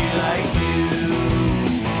 Code Monkey like you.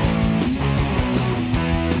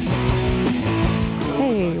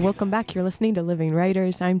 Hey, welcome back. You're listening to Living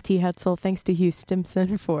Writers. I'm T. Hetzel. Thanks to Hugh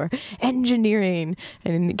Stimson for engineering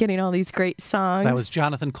and getting all these great songs. That was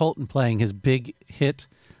Jonathan Colton playing his big hit,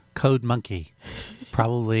 Code Monkey.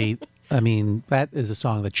 Probably, I mean, that is a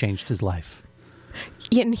song that changed his life.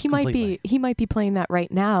 Yeah, and he Completely. might be playing that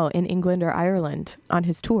right now in England or Ireland on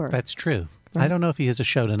his tour. That's true. Right. I don't know if he has a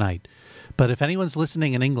show tonight, but if anyone's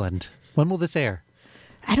listening in England, when will this air?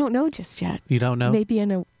 I don't know just yet. You don't know? Maybe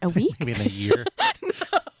in a week? Maybe in a year.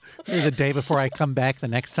 Maybe the day before I come back the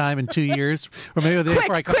next time in 2 years. Or maybe the day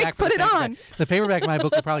before I come back. Put it on. The paperback of my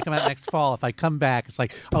book will probably come out next fall. If I come back, it's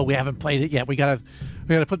like, oh, we haven't played it yet. We gotta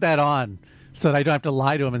put that on so that I don't have to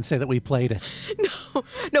lie to him and say that we played it.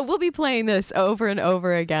 No, we'll be playing this over and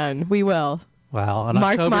over again. We will. Well, on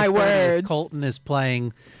Mark October my 30th, words. Colton is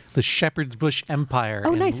playing the Shepherd's Bush Empire.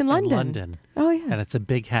 Oh, nice, in London. Oh, yeah. And it's a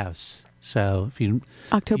big house. So if you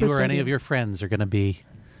October or any 30th. of your friends are going to be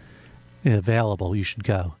available, you should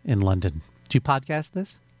go in London. Do you podcast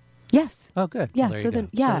this? Yes. Oh, good. Yeah. Well, there So you then, go.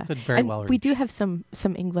 yeah. So it could very and well we reach. do have some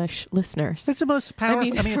English listeners. It's the most powerful. I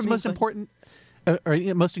mean, it's from the most England. important, or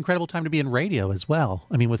most incredible time to be in radio as well.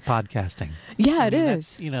 I mean, with podcasting. Yeah, I it mean,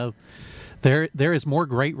 is. that's, there is more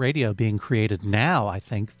great radio being created now, I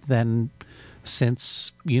think, than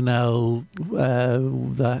since the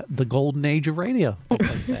golden age of radio, as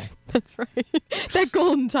they say. That's right. That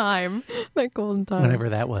golden time. Whenever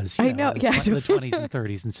that was. I know, yeah. The 20s and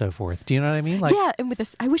 30s and so forth. Do you know what I mean? Like, Yeah, and with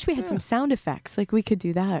this, I wish we had some sound effects. Like we could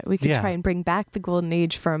do that. We could Yeah. try and bring back the golden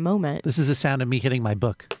age for a moment. this is the sound of me hitting my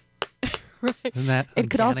book. Right. Isn't that It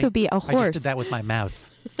could uncanny? also be a I just horse. did that with my mouth.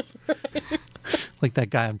 Like that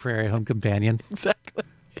guy on Prairie Home Companion. Exactly.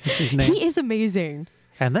 What's his name? He is amazing.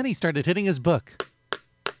 And then he started hitting his book.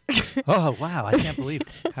 Oh, wow. I can't believe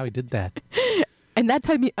how he did that. And that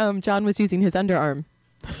time, John was using his underarm.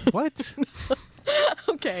 What?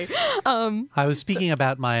 Okay. I was speaking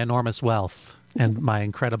about my enormous wealth and my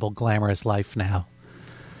incredible glamorous life now.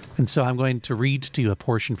 And so I'm going to read to you a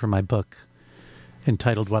portion from my book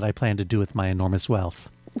entitled What I Plan to Do with My Enormous Wealth.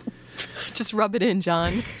 Just rub it in,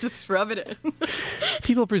 John. Just rub it in.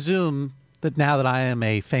 People presume that now that I am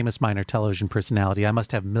a famous minor television personality, I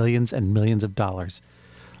must have millions and millions of dollars.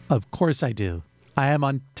 Of course I do. I am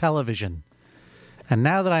on television. And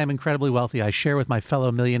now that I am incredibly wealthy, I share with my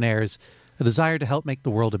fellow millionaires a desire to help make the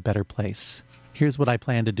world a better place. Here's what I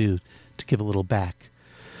plan to do to give a little back.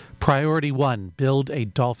 Priority 1, build a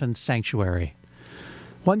dolphin sanctuary.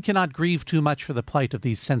 One cannot grieve too much for the plight of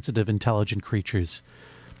these sensitive, intelligent creatures.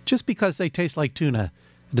 Just because they taste like tuna,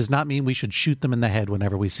 it does not mean we should shoot them in the head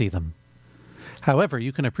whenever we see them. However,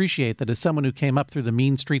 you can appreciate that as someone who came up through the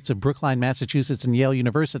mean streets of Brookline, Massachusetts and Yale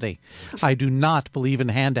University, I do not believe in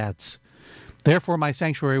handouts. Therefore, my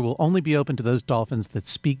sanctuary will only be open to those dolphins that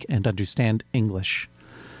speak and understand English.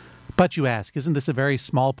 But you ask, isn't this a very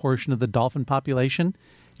small portion of the dolphin population?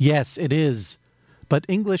 Yes, it is. But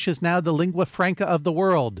English is now the lingua franca of the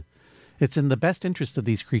world. It's in the best interest of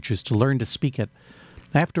these creatures to learn to speak it.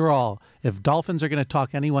 After all, if dolphins are going to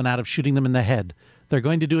talk anyone out of shooting them in the head, they're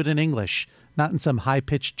going to do it in English, not in some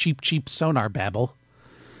high-pitched, cheap sonar babble.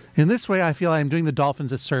 In this way, I feel I am doing the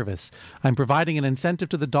dolphins a service. I'm providing an incentive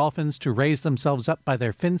to the dolphins to raise themselves up by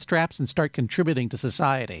their fin straps and start contributing to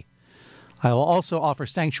society. I will also offer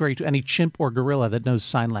sanctuary to any chimp or gorilla that knows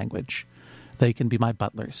sign language. They can be my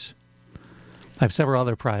butlers. I have several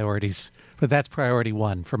other priorities, but that's priority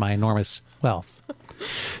 1 for my enormous wealth.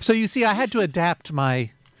 So you see, I had to adapt my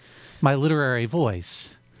literary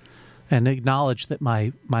voice and acknowledge that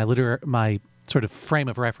my sort of frame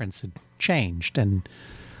of reference had changed, and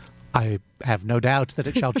I have no doubt that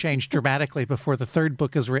it shall change dramatically before the third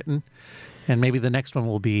book is written, and maybe the next one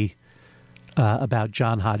will be about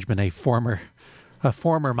John Hodgman, a former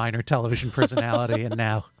minor television personality and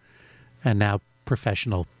now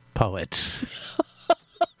professional poet.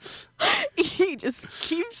 He just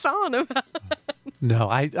keeps on about it. No,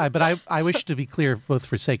 but I wish to be clear, both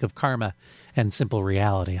for sake of karma and simple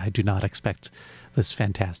reality. I do not expect this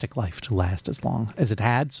fantastic life to last as long as it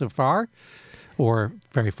had so far, or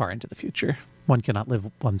very far into the future. One cannot live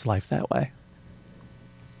one's life that way.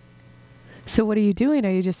 So what are you doing?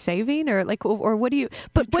 Are you just saving, or what do you?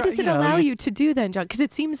 But what does it allow you to do then, John? Because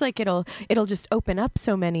it seems like it'll just open up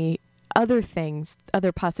so many other things,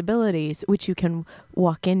 other possibilities, which you can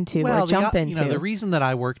walk into or jump into. The reason that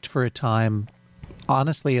I worked for a time,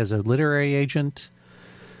 honestly, as a literary agent,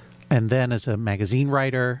 and then as a magazine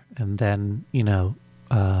writer, and then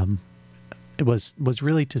it was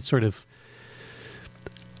really to sort of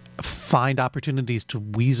find opportunities to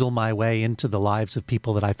weasel my way into the lives of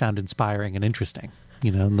people that I found inspiring and interesting.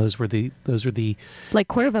 And those were the like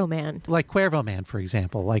Cuervo Man. Like Cuervo Man, for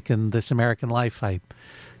example. Like in This American Life, I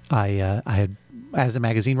had, as a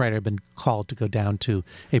magazine writer, been called to go down to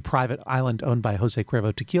a private island owned by Jose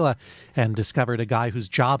Cuervo Tequila and discovered a guy whose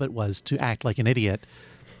job it was to act like an idiot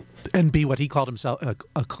and be what he called himself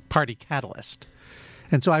a party catalyst.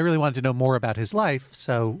 And so I really wanted to know more about his life.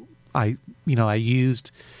 So I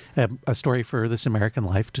used a story for This American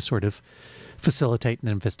Life to sort of facilitate an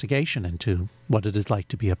investigation into what it is like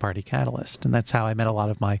to be a party catalyst. And that's how I met a lot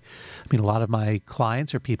of my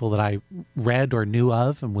clients are people that I read or knew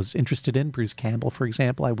of and was interested in. Bruce Campbell, for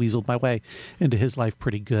example, I weaseled my way into his life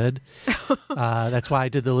pretty good. That's why I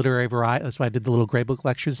did the literary variety. That's why I did the Little Gray Book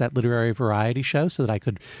Lectures, that literary variety show, so that I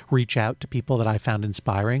could reach out to people that I found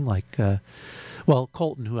inspiring, like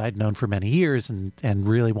Colton, who I'd known for many years and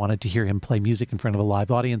really wanted to hear him play music in front of a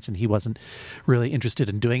live audience, and he wasn't really interested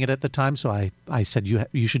in doing it at the time. So I said,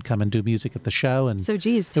 you should come and do music at the show. And so,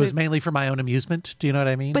 geez. It was mainly for my own amusement. Do you know what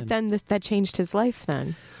I mean? But then that changed his life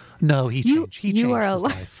then. No, he changed. He changed his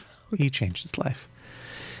life. He changed his life.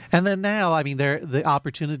 And then now, the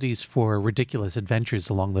opportunities for ridiculous adventures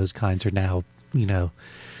along those kinds are now,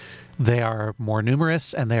 they are more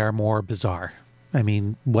numerous and they are more bizarre.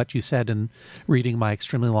 What you said in reading my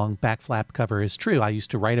extremely long back flap cover is true. I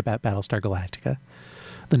used to write about Battlestar Galactica,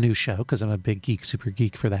 the new show, because I'm a big geek, super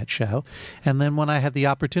geek for that show. And then when I had the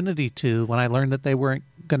opportunity to, when I learned that they weren't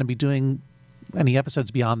going to be doing any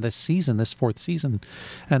episodes beyond this season, this 4th season,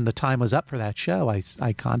 and the time was up for that show,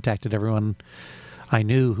 I contacted everyone I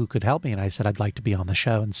knew who could help me, and I said, I'd like to be on the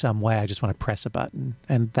show in some way. I just want to press a button.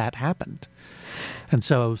 And that happened. And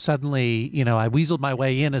so suddenly, I weaseled my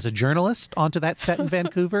way in as a journalist onto that set in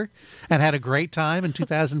Vancouver and had a great time in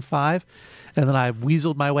 2005. And then I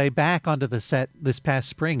weaseled my way back onto the set this past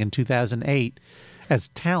spring in 2008 as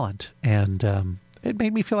talent. And it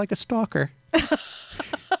made me feel like a stalker. It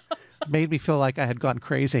made me feel like I had gone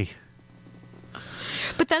crazy.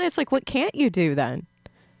 But then it's like, what can't you do then?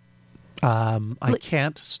 I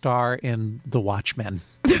can't star in the Watchmen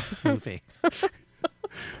movie.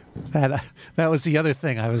 That was the other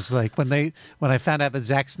thing. I was like, when I found out that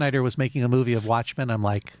Zack Snyder was making a movie of Watchmen, I'm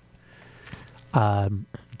like,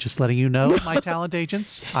 just letting you know, my talent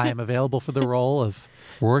agents, I am available for the role of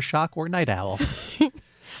Rorschach or Night Owl.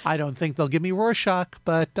 I don't think they'll give me Rorschach,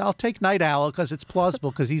 but I'll take Night Owl because it's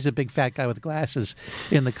plausible, because he's a big fat guy with glasses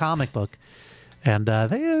in the comic book. And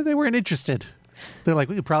they weren't interested. They're like,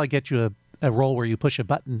 we could probably get you a role where you push a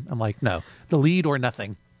button. I'm like, no, the lead or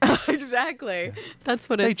nothing. Exactly. Yeah. That's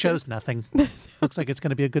what they chose. Nothing. Looks like it's going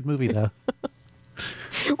to be a good movie, though.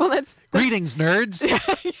 Well, that's greetings, nerds.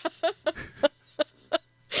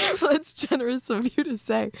 Well, that's generous of you to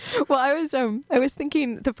say. Well, I was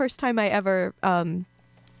thinking the first time I ever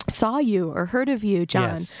saw you or heard of you,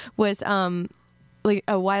 John, yes. was like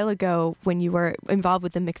a while ago when you were involved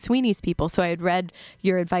with the McSweeney's people. So I had read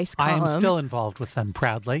your advice column. I am still involved with them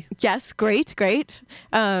proudly. Yes, great. But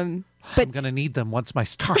I'm going to need them once my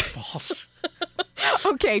star falls.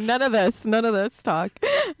 Okay, none of this talk.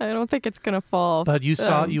 I don't think it's going to fall. But you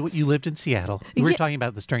saw, you lived in Seattle. We were talking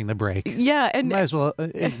about this during the break. Yeah. And might as well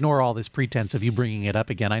ignore all this pretense of you bringing it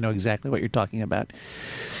up again. I know exactly what you're talking about.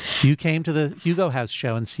 You came to the Hugo House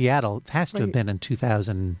show in Seattle. It has to have been in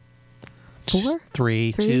 2004?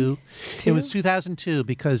 3, 2. It was 2002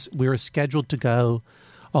 because we were scheduled to go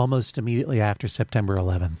almost immediately after September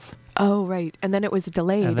 11th. Oh, right. And then it was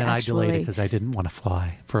delayed, And then actually. I delayed it because I didn't want to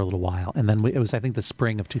fly for a little while. And then it was, I think, the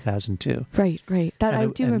spring of 2002. Right. That I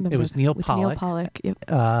do remember. It was Neil Pollack, yep.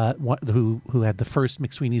 who had the first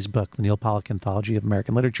McSweeney's book, the Neil Pollack Anthology of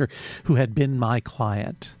American Literature, who had been my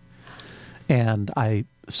client. And I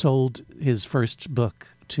sold his first book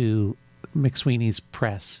to McSweeney's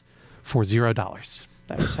Press for $0.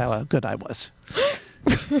 That was how good I was.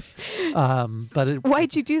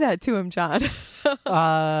 Why'd you do that to him, John?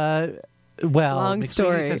 Long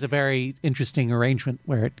story. McSweeney's has a very interesting arrangement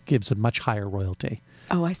where it gives a much higher royalty.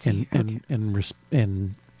 Oh, I see.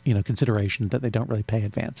 In consideration that they don't really pay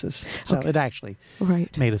advances. So it actually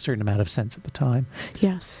made a certain amount of sense at the time.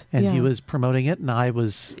 Yes. And he was promoting it, and I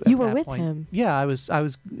was. You were with him. Yeah,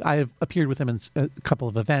 I have appeared with him in a couple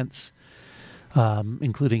of events.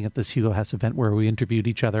 including at this Hugo House event where we interviewed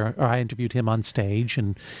each other, or I interviewed him on stage,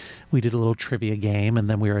 and we did a little trivia game, and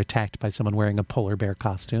then we were attacked by someone wearing a polar bear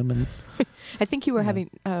costume. And I think you were having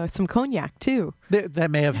some cognac, too.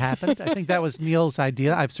 that may have happened. I think that was Neil's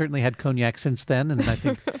idea. I've certainly had cognac since then, and I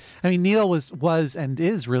think, Neil was and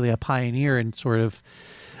is really a pioneer in sort of,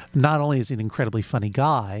 not only is he an incredibly funny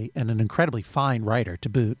guy and an incredibly fine writer to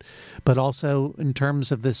boot, but also in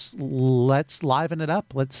terms of this, let's liven it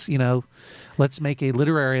up. Let's make a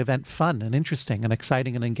literary event fun and interesting and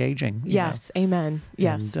exciting and engaging. Yes, amen.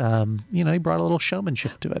 Yes. And, he brought a little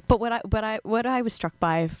showmanship to it. But what I was struck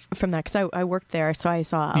by from that, because I worked there, so I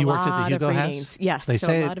saw you lot worked at the Hugo of House? readings. Yes. They so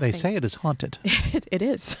say a lot of they things. say it is haunted. It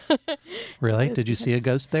is. Really? It is, Did you see a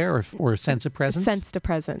ghost there or sense a presence? Sensed a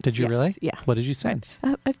presence. Did you yes. really? Yeah. What did you sense?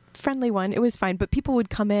 A friendly one. It was fine. But people would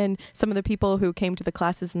come in, some of the people who came to the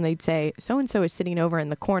classes, and they'd say, so-and-so is sitting over in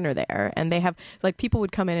the corner there. And they have, people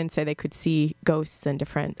would come in and say they could see ghosts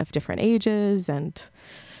of different ages. And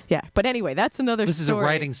yeah. But anyway, that's another This story. is a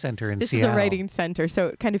writing center in This Seattle. is a writing center, so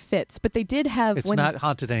it kind of fits. But they did have... It's not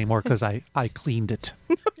haunted anymore because I cleaned it.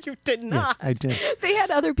 No, you did not. Yes, I did. They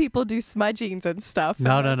had other people do smudgings and stuff.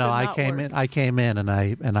 No. and that did I not came work. in. I came in and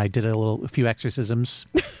I did a few exorcisms.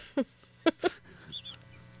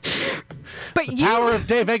 But The you power of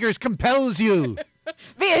Dave Eggers compels you.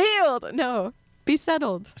 be healed. No, be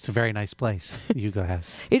settled. It's a very nice place, Hugo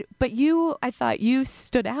House. But I thought you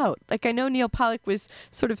stood out. I know Neil Pollock was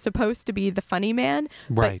sort of supposed to be the funny man,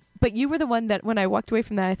 Right. But you were the one that when I walked away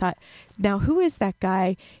from that, I thought, now who is that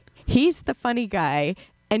guy? He's the funny guy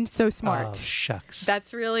and so smart. Oh, shucks.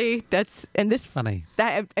 Funny.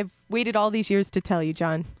 I've waited all these years to tell you,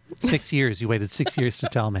 John. 6 years. You waited 6 years to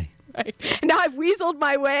tell me. Right. And now I've weaseled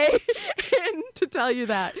my way in to tell you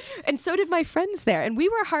that. And so did my friends there. And we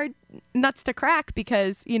were hard nuts to crack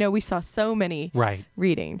because, we saw so many Right.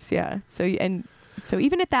 readings. Yeah. So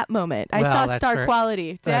even at that moment, I Well, saw that's star very- quality.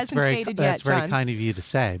 It hasn't faded yet, That's very John. kind of you to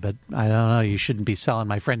say, but I don't know. You shouldn't be selling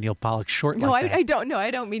my friend Neil Pollock short No, like that. I don't know. I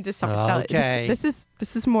don't mean to sell it. Okay. This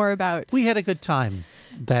is more about... We had a good time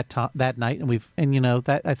that night, and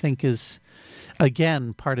that I think is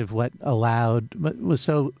again part of what was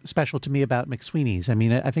so special to me about McSweeney's.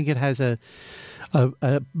 I think it has a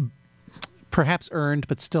perhaps earned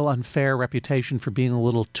but still unfair reputation for being a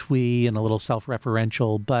little twee and a little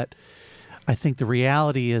self-referential, but I think the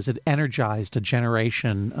reality is it energized a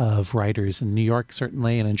generation of writers in New York,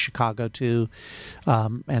 certainly, and in Chicago, too,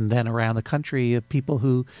 and then around the country of people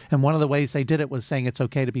who, and one of the ways they did it was saying it's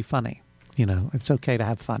okay to be funny. It's okay to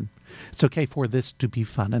have fun. It's okay for this to be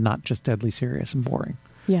fun and not just deadly serious and boring.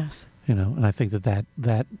 Yes. And I think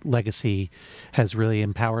that legacy has really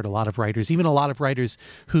empowered a lot of writers, even a lot of writers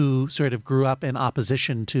who sort of grew up in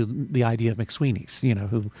opposition to the idea of McSweeney's,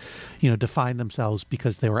 who, defined themselves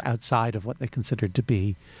because they were outside of what they considered to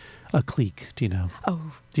be a clique. Do you know?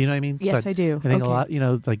 Oh. Do you know what I mean? Yes, I do. I think Okay. a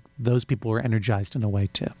lot, those people were energized in a way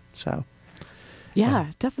too. So. Yeah,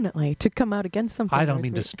 definitely. To come out against something. I don't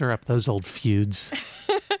mean to stir up those old feuds.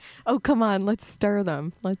 Oh, come on. Let's stir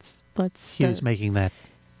them. Let's He was making that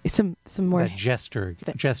some more that gesture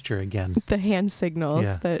again. the hand signals.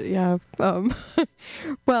 Yeah.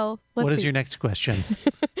 Well, What is see. your next question?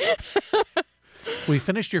 We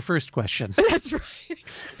finished your first question. That's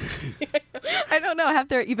right. I don't know. Have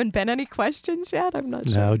there even been any questions yet? I'm not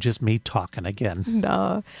sure. No, just me talking again.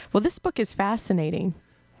 No. Well, this book is fascinating.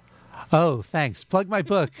 Oh, thanks. Plug my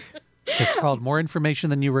book. It's called More Information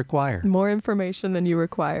Than You Require. More information than you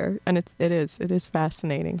require, and it is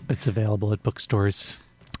fascinating. It's available at bookstores.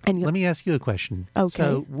 And Let me ask you a question. Okay.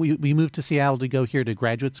 So we moved to Seattle to go here to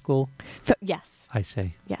graduate school? yes, I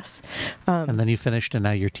see. yes, And then you finished and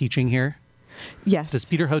now you're teaching here? yes. Does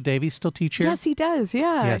Peter Ho Davies still teach here? Yes, he does.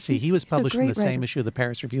 Yeah. Yeah, see, he was he's a published in the great same writer. issue of the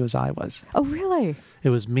Paris Review as I was. Oh, really? It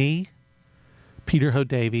was me, Peter Ho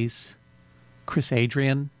Davies, Chris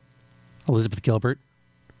Adrian, Elizabeth Gilbert,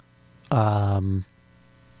 and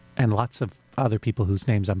lots of other people whose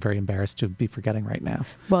names I'm very embarrassed to be forgetting right now.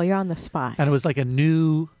 Well, you're on the spot. And it was like a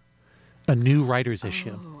new writer's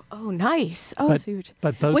issue. Oh, nice. Oh, But, so you're-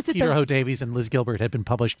 but both Was it Peter the- Ho Davies and Liz Gilbert had been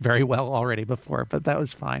published very well already before, but that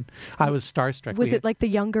was fine. I was starstruck. was it like the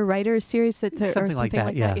Younger Writers series or something like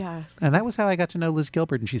that? Yeah. Yeah. And that was how I got to know Liz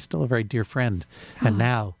Gilbert, and she's still a very dear friend, and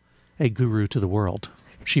now a guru to the world.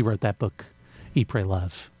 She wrote that book, Eat, Pray,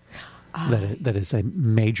 Love, that is a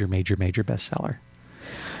major, major, major bestseller.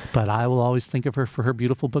 But I will always think of her for her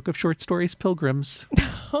beautiful book of short stories, Pilgrims.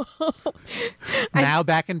 Now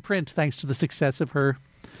back in print, thanks to the success of her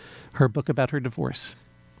book about her divorce.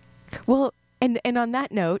 Well, And on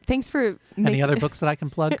that note, thanks for Any other books that I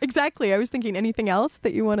can plug? Exactly. I was thinking anything else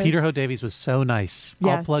that you want to... Peter Ho Davies was so nice.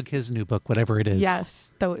 Yes. I'll plug his new book, whatever it is. Yes,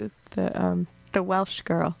 the Welsh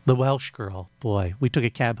Girl. The Welsh Girl. Boy, we took a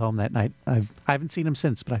cab home that night. I haven't seen him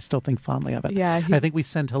since, but I still think fondly of it. Yeah, I think we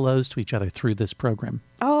send hellos to each other through this program.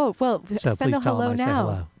 Oh, well, So send please a tell hello him I say now.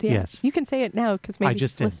 hello. Yeah. Yes. You can say it now because maybe I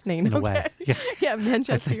just he's did, listening. in a way. Yeah. Yeah,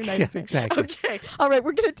 Manchester United. Yeah, exactly. Okay. All right,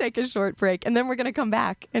 we're going to take a short break, and then we're going to come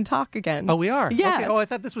back and talk again. Oh, we are? Yeah. Okay. Oh, I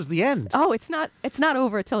thought this was the end. Oh, it's not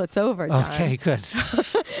over till it's over, John. Okay, good.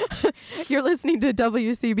 You're listening to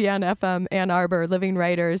WCBN FM Ann Arbor, Living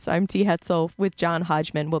Writers. I'm T. Hetzel with John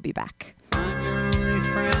Hodgman. We'll be back. I'm your only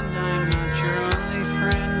friend, I'm not your only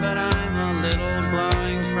friend, but I'm a little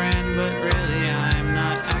glowing friend, but really I'm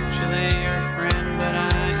not actually your friend, but I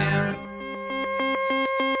am.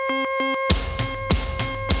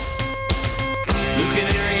 Luke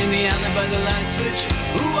Canary in the outlet by the light switch,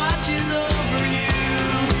 who watches over you?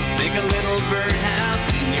 Make a little birdhouse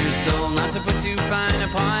in your soul, not to put too fine a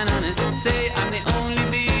point on it. Say I'm the only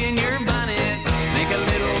bee in your bonnet. Make a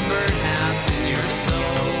little birdhouse in your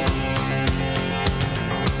soul.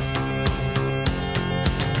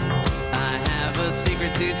 I have a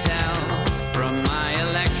secret to tell from my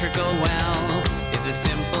electrical well. It's a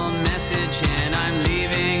simple message and I'm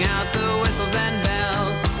leaving out the whistles and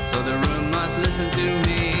bells. So the room must listen to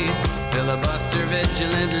me, filibuster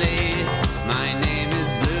vigilantly. My name is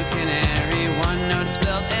Blue Canary, one note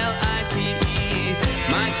spelled L-I-T-E.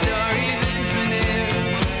 My story's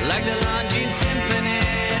infinite, like the Longines Symphony.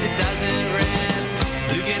 It doesn't rest.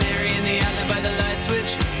 Blue Canary in the outlet by the light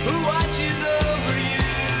switch, who watches over you?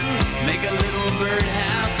 Make a little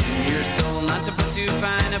birdhouse in your soul, not to put too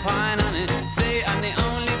fine a point on it. Say I'm the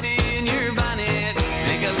only bee in your bonnet.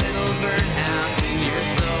 Make a little birdhouse in your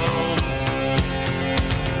soul.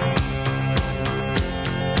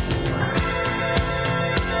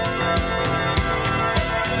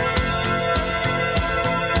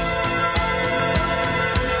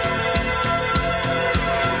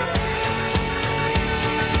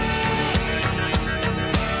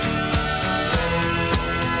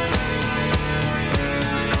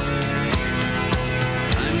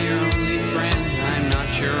 I'm your only friend, I'm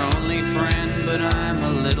not your only friend, but I'm a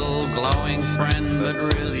little glowing friend, but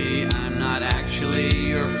really I'm not actually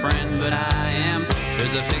your friend, but I am.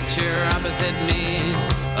 There's a picture opposite me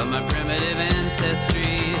of my primitive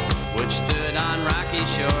ancestry, which stood on rocky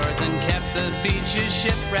shores and kept the beaches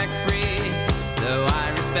shipwreck free. Though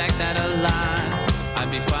I respect that a lot,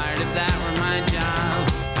 I'd be fired if that were my job.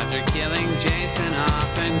 After killing Jason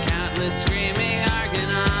Hoff and countless screaming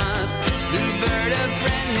Argonauts, blue bird of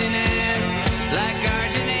friendliness, like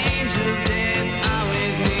guardian angels, it's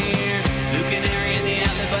always near. Blue Canary in the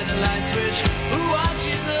outlet by the light switch, who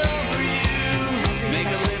watches over you? Make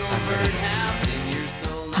a little birdhouse in your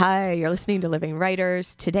soul. Hi, you're listening to Living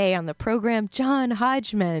Writers. Today on the program, John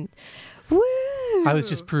Hodgman. Woo! I was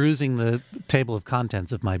just perusing the table of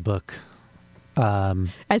contents of my book.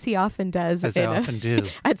 As he often does. As I often do.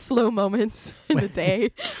 At slow moments in the day.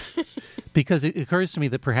 Because it occurs to me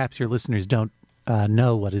that perhaps your listeners don't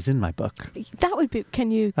know what is in my book. That would be, can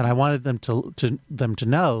you... And I wanted them to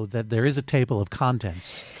know that there is a table of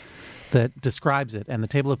contents that describes it, and the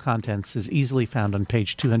table of contents is easily found on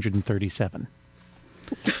page 237.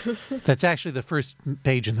 That's actually the first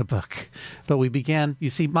page in the book. But we began, you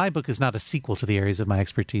see, my book is not a sequel to the areas of my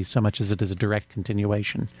expertise so much as it is a direct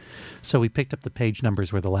continuation. So we picked up the page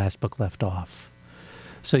numbers where the last book left off.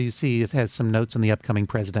 So you see it has some notes on the upcoming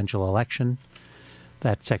presidential election.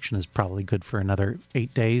 That section is probably good for another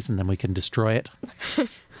 8 days, and then we can destroy it,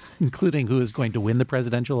 including who is going to win the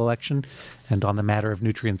presidential election and on the matter of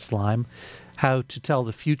nutrient slime. How to tell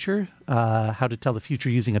the future,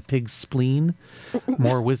 using a pig's spleen,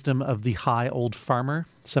 more wisdom of the high old farmer,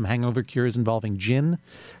 some hangover cures involving gin,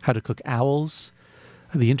 how to cook owls,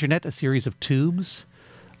 the internet, a series of tubes,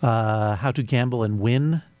 how to gamble and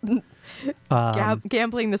win.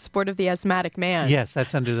 Gambling, the sport of the asthmatic man. Yes,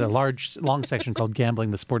 that's under the long section called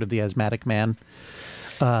Gambling, the Sport of the Asthmatic Man.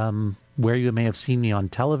 Where you may have seen me on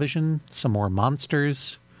television, some more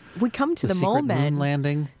monsters. We come to the secret mole men. Moon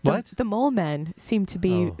landing. What? The mole men seem to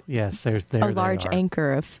be yes, a large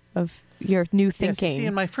anchor of your new thinking. Yes, you see,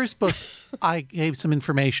 in my first book, I gave some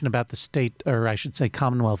information about the state, or I should say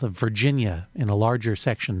Commonwealth of Virginia, in a larger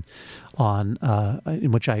section on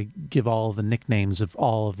in which I give all the nicknames of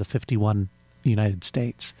all of the 51 United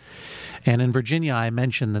States. And in Virginia, I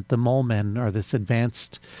mentioned that the mole men are this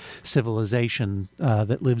advanced civilization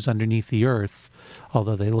that lives underneath the earth,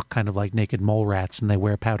 although they look kind of like naked mole rats and they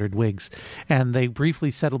wear powdered wigs. And they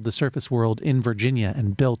briefly settled the surface world in Virginia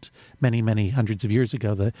and built many, many hundreds of years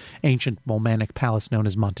ago the ancient Molmanic palace known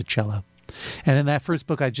as Monticello. And in that first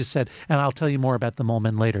book, I just said, and I'll tell you more about the mole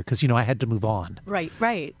men later, because, I had to move on. Right.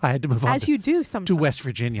 I had to move on. As you do sometimes. To West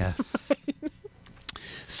Virginia.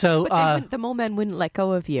 So but the mole men wouldn't let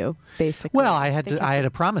go of you, basically. Well, I had a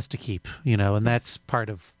promise to keep, and that's part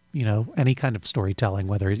of any kind of storytelling,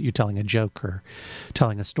 whether you're telling a joke or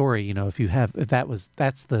telling a story.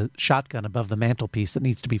 That's the shotgun above the mantelpiece that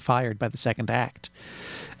needs to be fired by the second act,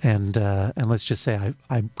 and let's just say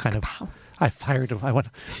I fired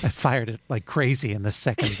it like crazy in the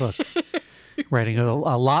second book. Writing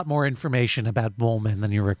a lot more information about mole men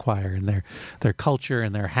than you require, and their culture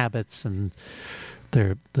and their habits and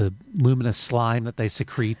the luminous slime that they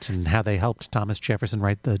secrete and how they helped Thomas Jefferson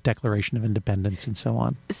write the Declaration of Independence and so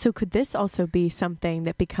on. So could this also be something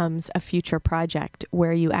that becomes a future project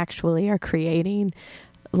where you actually are creating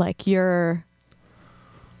like your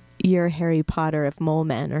Harry Potter of mole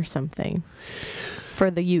men or something for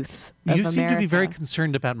the youth of You seem America? to be very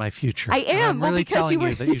concerned about my future. I am. I'm really because telling you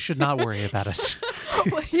you that you should not worry about it.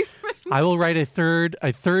 Well, you- I will write a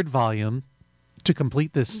third volume to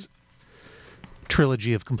complete this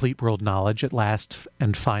trilogy of complete world knowledge, at last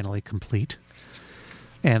and finally complete.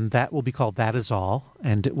 And that will be called That Is All,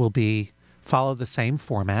 and it will follow the same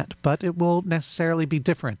format, but it will necessarily be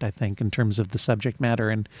different, I think, in terms of the subject matter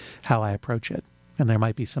and how I approach it. And there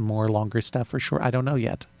might be some more longer stuff for sure. I don't know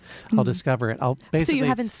yet. I'll discover it. So you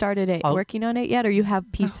haven't started working on it yet, or you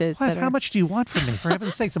have pieces that How much do you want from me? For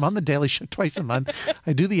heaven's sakes, I'm on the Daily Show twice a month.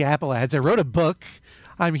 I do the Apple ads. I wrote a book.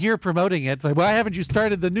 I'm here promoting it. Like, why haven't you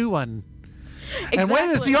started the new one? Exactly. And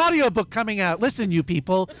when is the audiobook coming out? Listen, you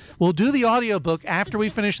people, we'll do the audiobook after we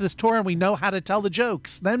finish this tour and we know how to tell the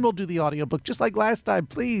jokes. Then we'll do the audiobook, just like last time.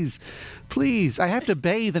 Please, please. I have to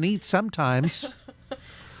bathe and eat sometimes.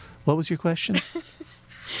 What was your question?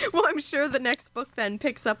 Well, I'm sure the next book then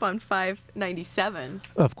picks up on 597.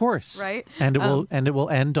 Of course. Right? And it will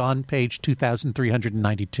end on page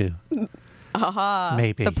 2392. Aha.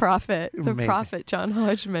 Maybe. The prophet, Maybe. John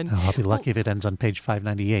Hodgman. Oh, I'll be lucky if it ends on page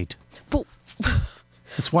 598. But,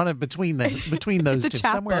 It's one of between those It's a two,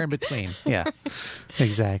 chapbook. somewhere in between. Yeah,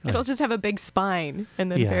 exactly. It'll just have a big spine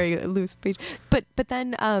and then Yeah. very loose page. But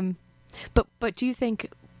then but do you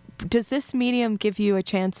think, does this medium give you a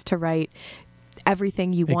chance to write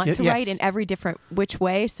everything you want to write yes. in every different which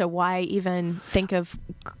way? So why even think of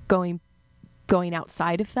going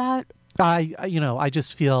outside of that? I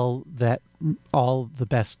just feel that all the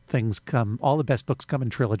best books come in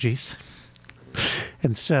trilogies,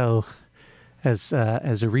 and so as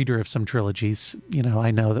a reader of some trilogies,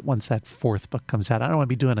 I know that once that fourth book comes out, I don't want to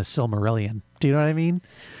be doing a Silmarillion. Do you know what I mean?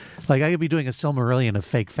 Like, I could be doing a Silmarillion of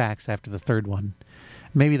fake facts after the third one.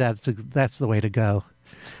 Maybe that's the way to go.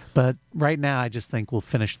 But right now, I just think we'll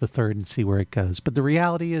finish the third and see where it goes. But the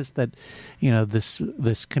reality is that, this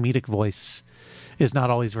comedic voice is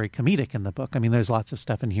not always very comedic in the book. I mean, there's lots of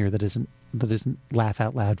stuff in here that isn't laugh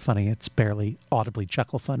out loud funny. It's barely audibly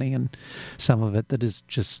chuckle funny, and some of it that is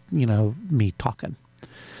just me talking.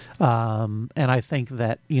 And I think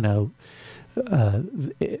that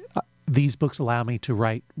these books allow me to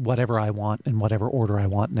write whatever I want in whatever order I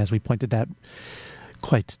want. And as we pointed out,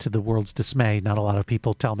 quite to the world's dismay, not a lot of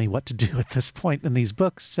people tell me what to do at this point in these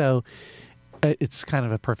books. So it's kind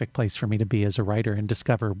of a perfect place for me to be as a writer and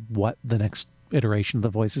discover what the next iteration of the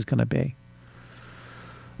voice is going to be.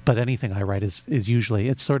 But anything I write is usually,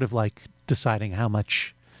 it's sort of like deciding how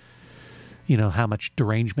much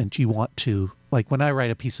derangement you want to, like when I write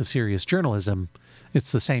a piece of serious journalism,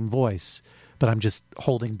 it's the same voice, but I'm just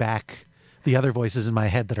holding back the other voices in my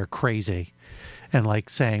head that are crazy and like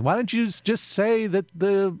saying, why don't you just say that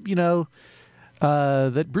that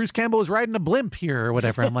Bruce Campbell was riding a blimp here or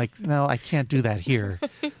whatever. I'm like, no, I can't do that here.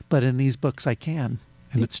 But in these books I can.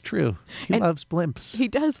 And it's true. He loves blimps. He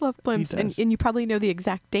does love blimps. He does. And you probably know the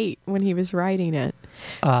exact date when he was writing it.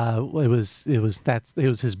 It was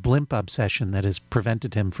his blimp obsession that has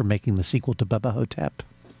prevented him from making the sequel to Bubba Hotep.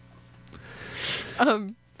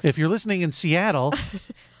 If you're listening in Seattle,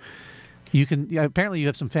 you can. Apparently, you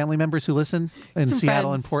have some family members who listen in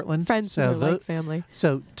Seattle and Portland. Friends who are like family.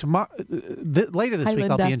 So tomorrow, later this week,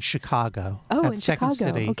 Linda. I'll be in Chicago. Oh, at in Second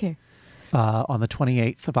Chicago. City, Okay. on the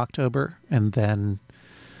 28th of October, and then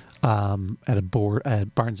at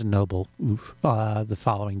Barnes and Noble the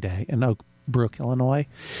following day in Oak Brook, Illinois,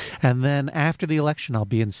 and then after the election, I'll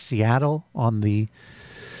be in Seattle on the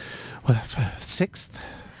 6th.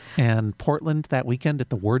 and Portland that weekend at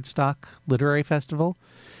the Wordstock Literary Festival.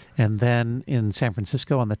 And then in San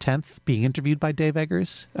Francisco on the 10th, being interviewed by Dave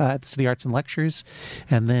Eggers at the City Arts and Lectures.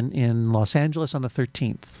 And then in Los Angeles on the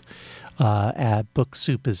 13th, at Book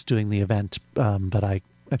Soup is doing the event. But I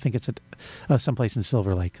think it's at someplace in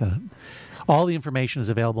Silver Lake. All the information is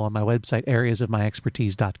available on my website,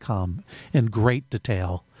 areasofmyexpertise.com, in great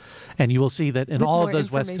detail. And you will see that in With all more of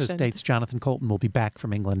those West Coast information. states, Jonathan Colton will be back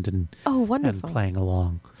from England and wonderful. playing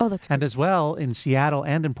along. Oh, that's great. And as well, in Seattle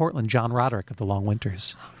and in Portland, John Roderick of the Long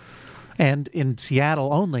Winters. And in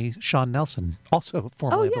Seattle only, Sean Nelson, also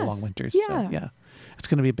formerly of the yes. Long Winters. Yeah. So, yeah. It's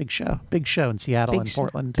going to be a big show. Big show in Seattle and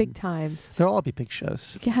Portland. Big times. They'll all be big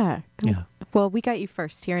shows. Yeah. Yeah. Well, we got you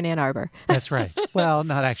first here in Ann Arbor. That's right. Well,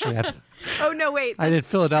 not actually. Oh, no, wait. I did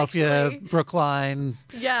Philadelphia, actually- Brookline,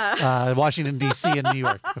 Yeah. Washington, D.C., and New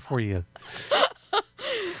York before you.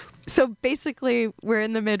 So basically, we're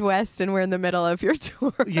in the Midwest and we're in the middle of your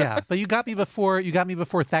tour. Yeah, but you got me before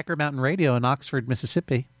Thacker Mountain Radio in Oxford,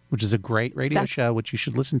 Mississippi, which is a great radio show, which you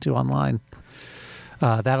should listen to online.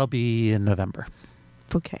 That'll be in November.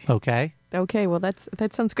 Okay. Okay. Well,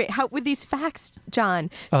 that sounds great. How with these facts, John?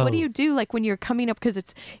 What do you do like when you're coming up? Because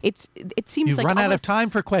it seems You've like run out of almost- time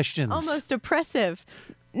for questions. Almost oppressive.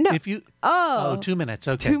 No. If you 2 minutes.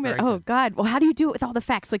 Okay. 2 minutes. very Oh good. God. Well, how do you do it with all the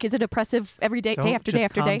facts? Like, is it oppressive every day, day Don't- after just day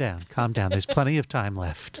after calm day? down. Calm down. There's plenty of time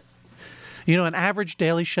left. You know, an average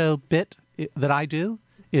Daily Show bit that I do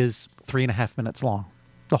is 3.5 minutes long.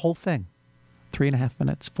 The whole thing. 3.5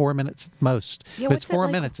 minutes, 4 minutes at most. Yeah, If what's it's it 4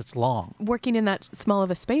 like minutes, it's long. Working in that small of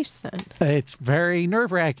a space, then. It's very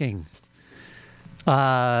nerve-wracking.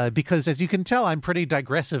 Because as you can tell, I'm pretty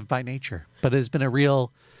digressive by nature, but it has been a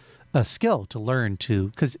real skill to learn to,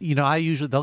 because, you know, they'll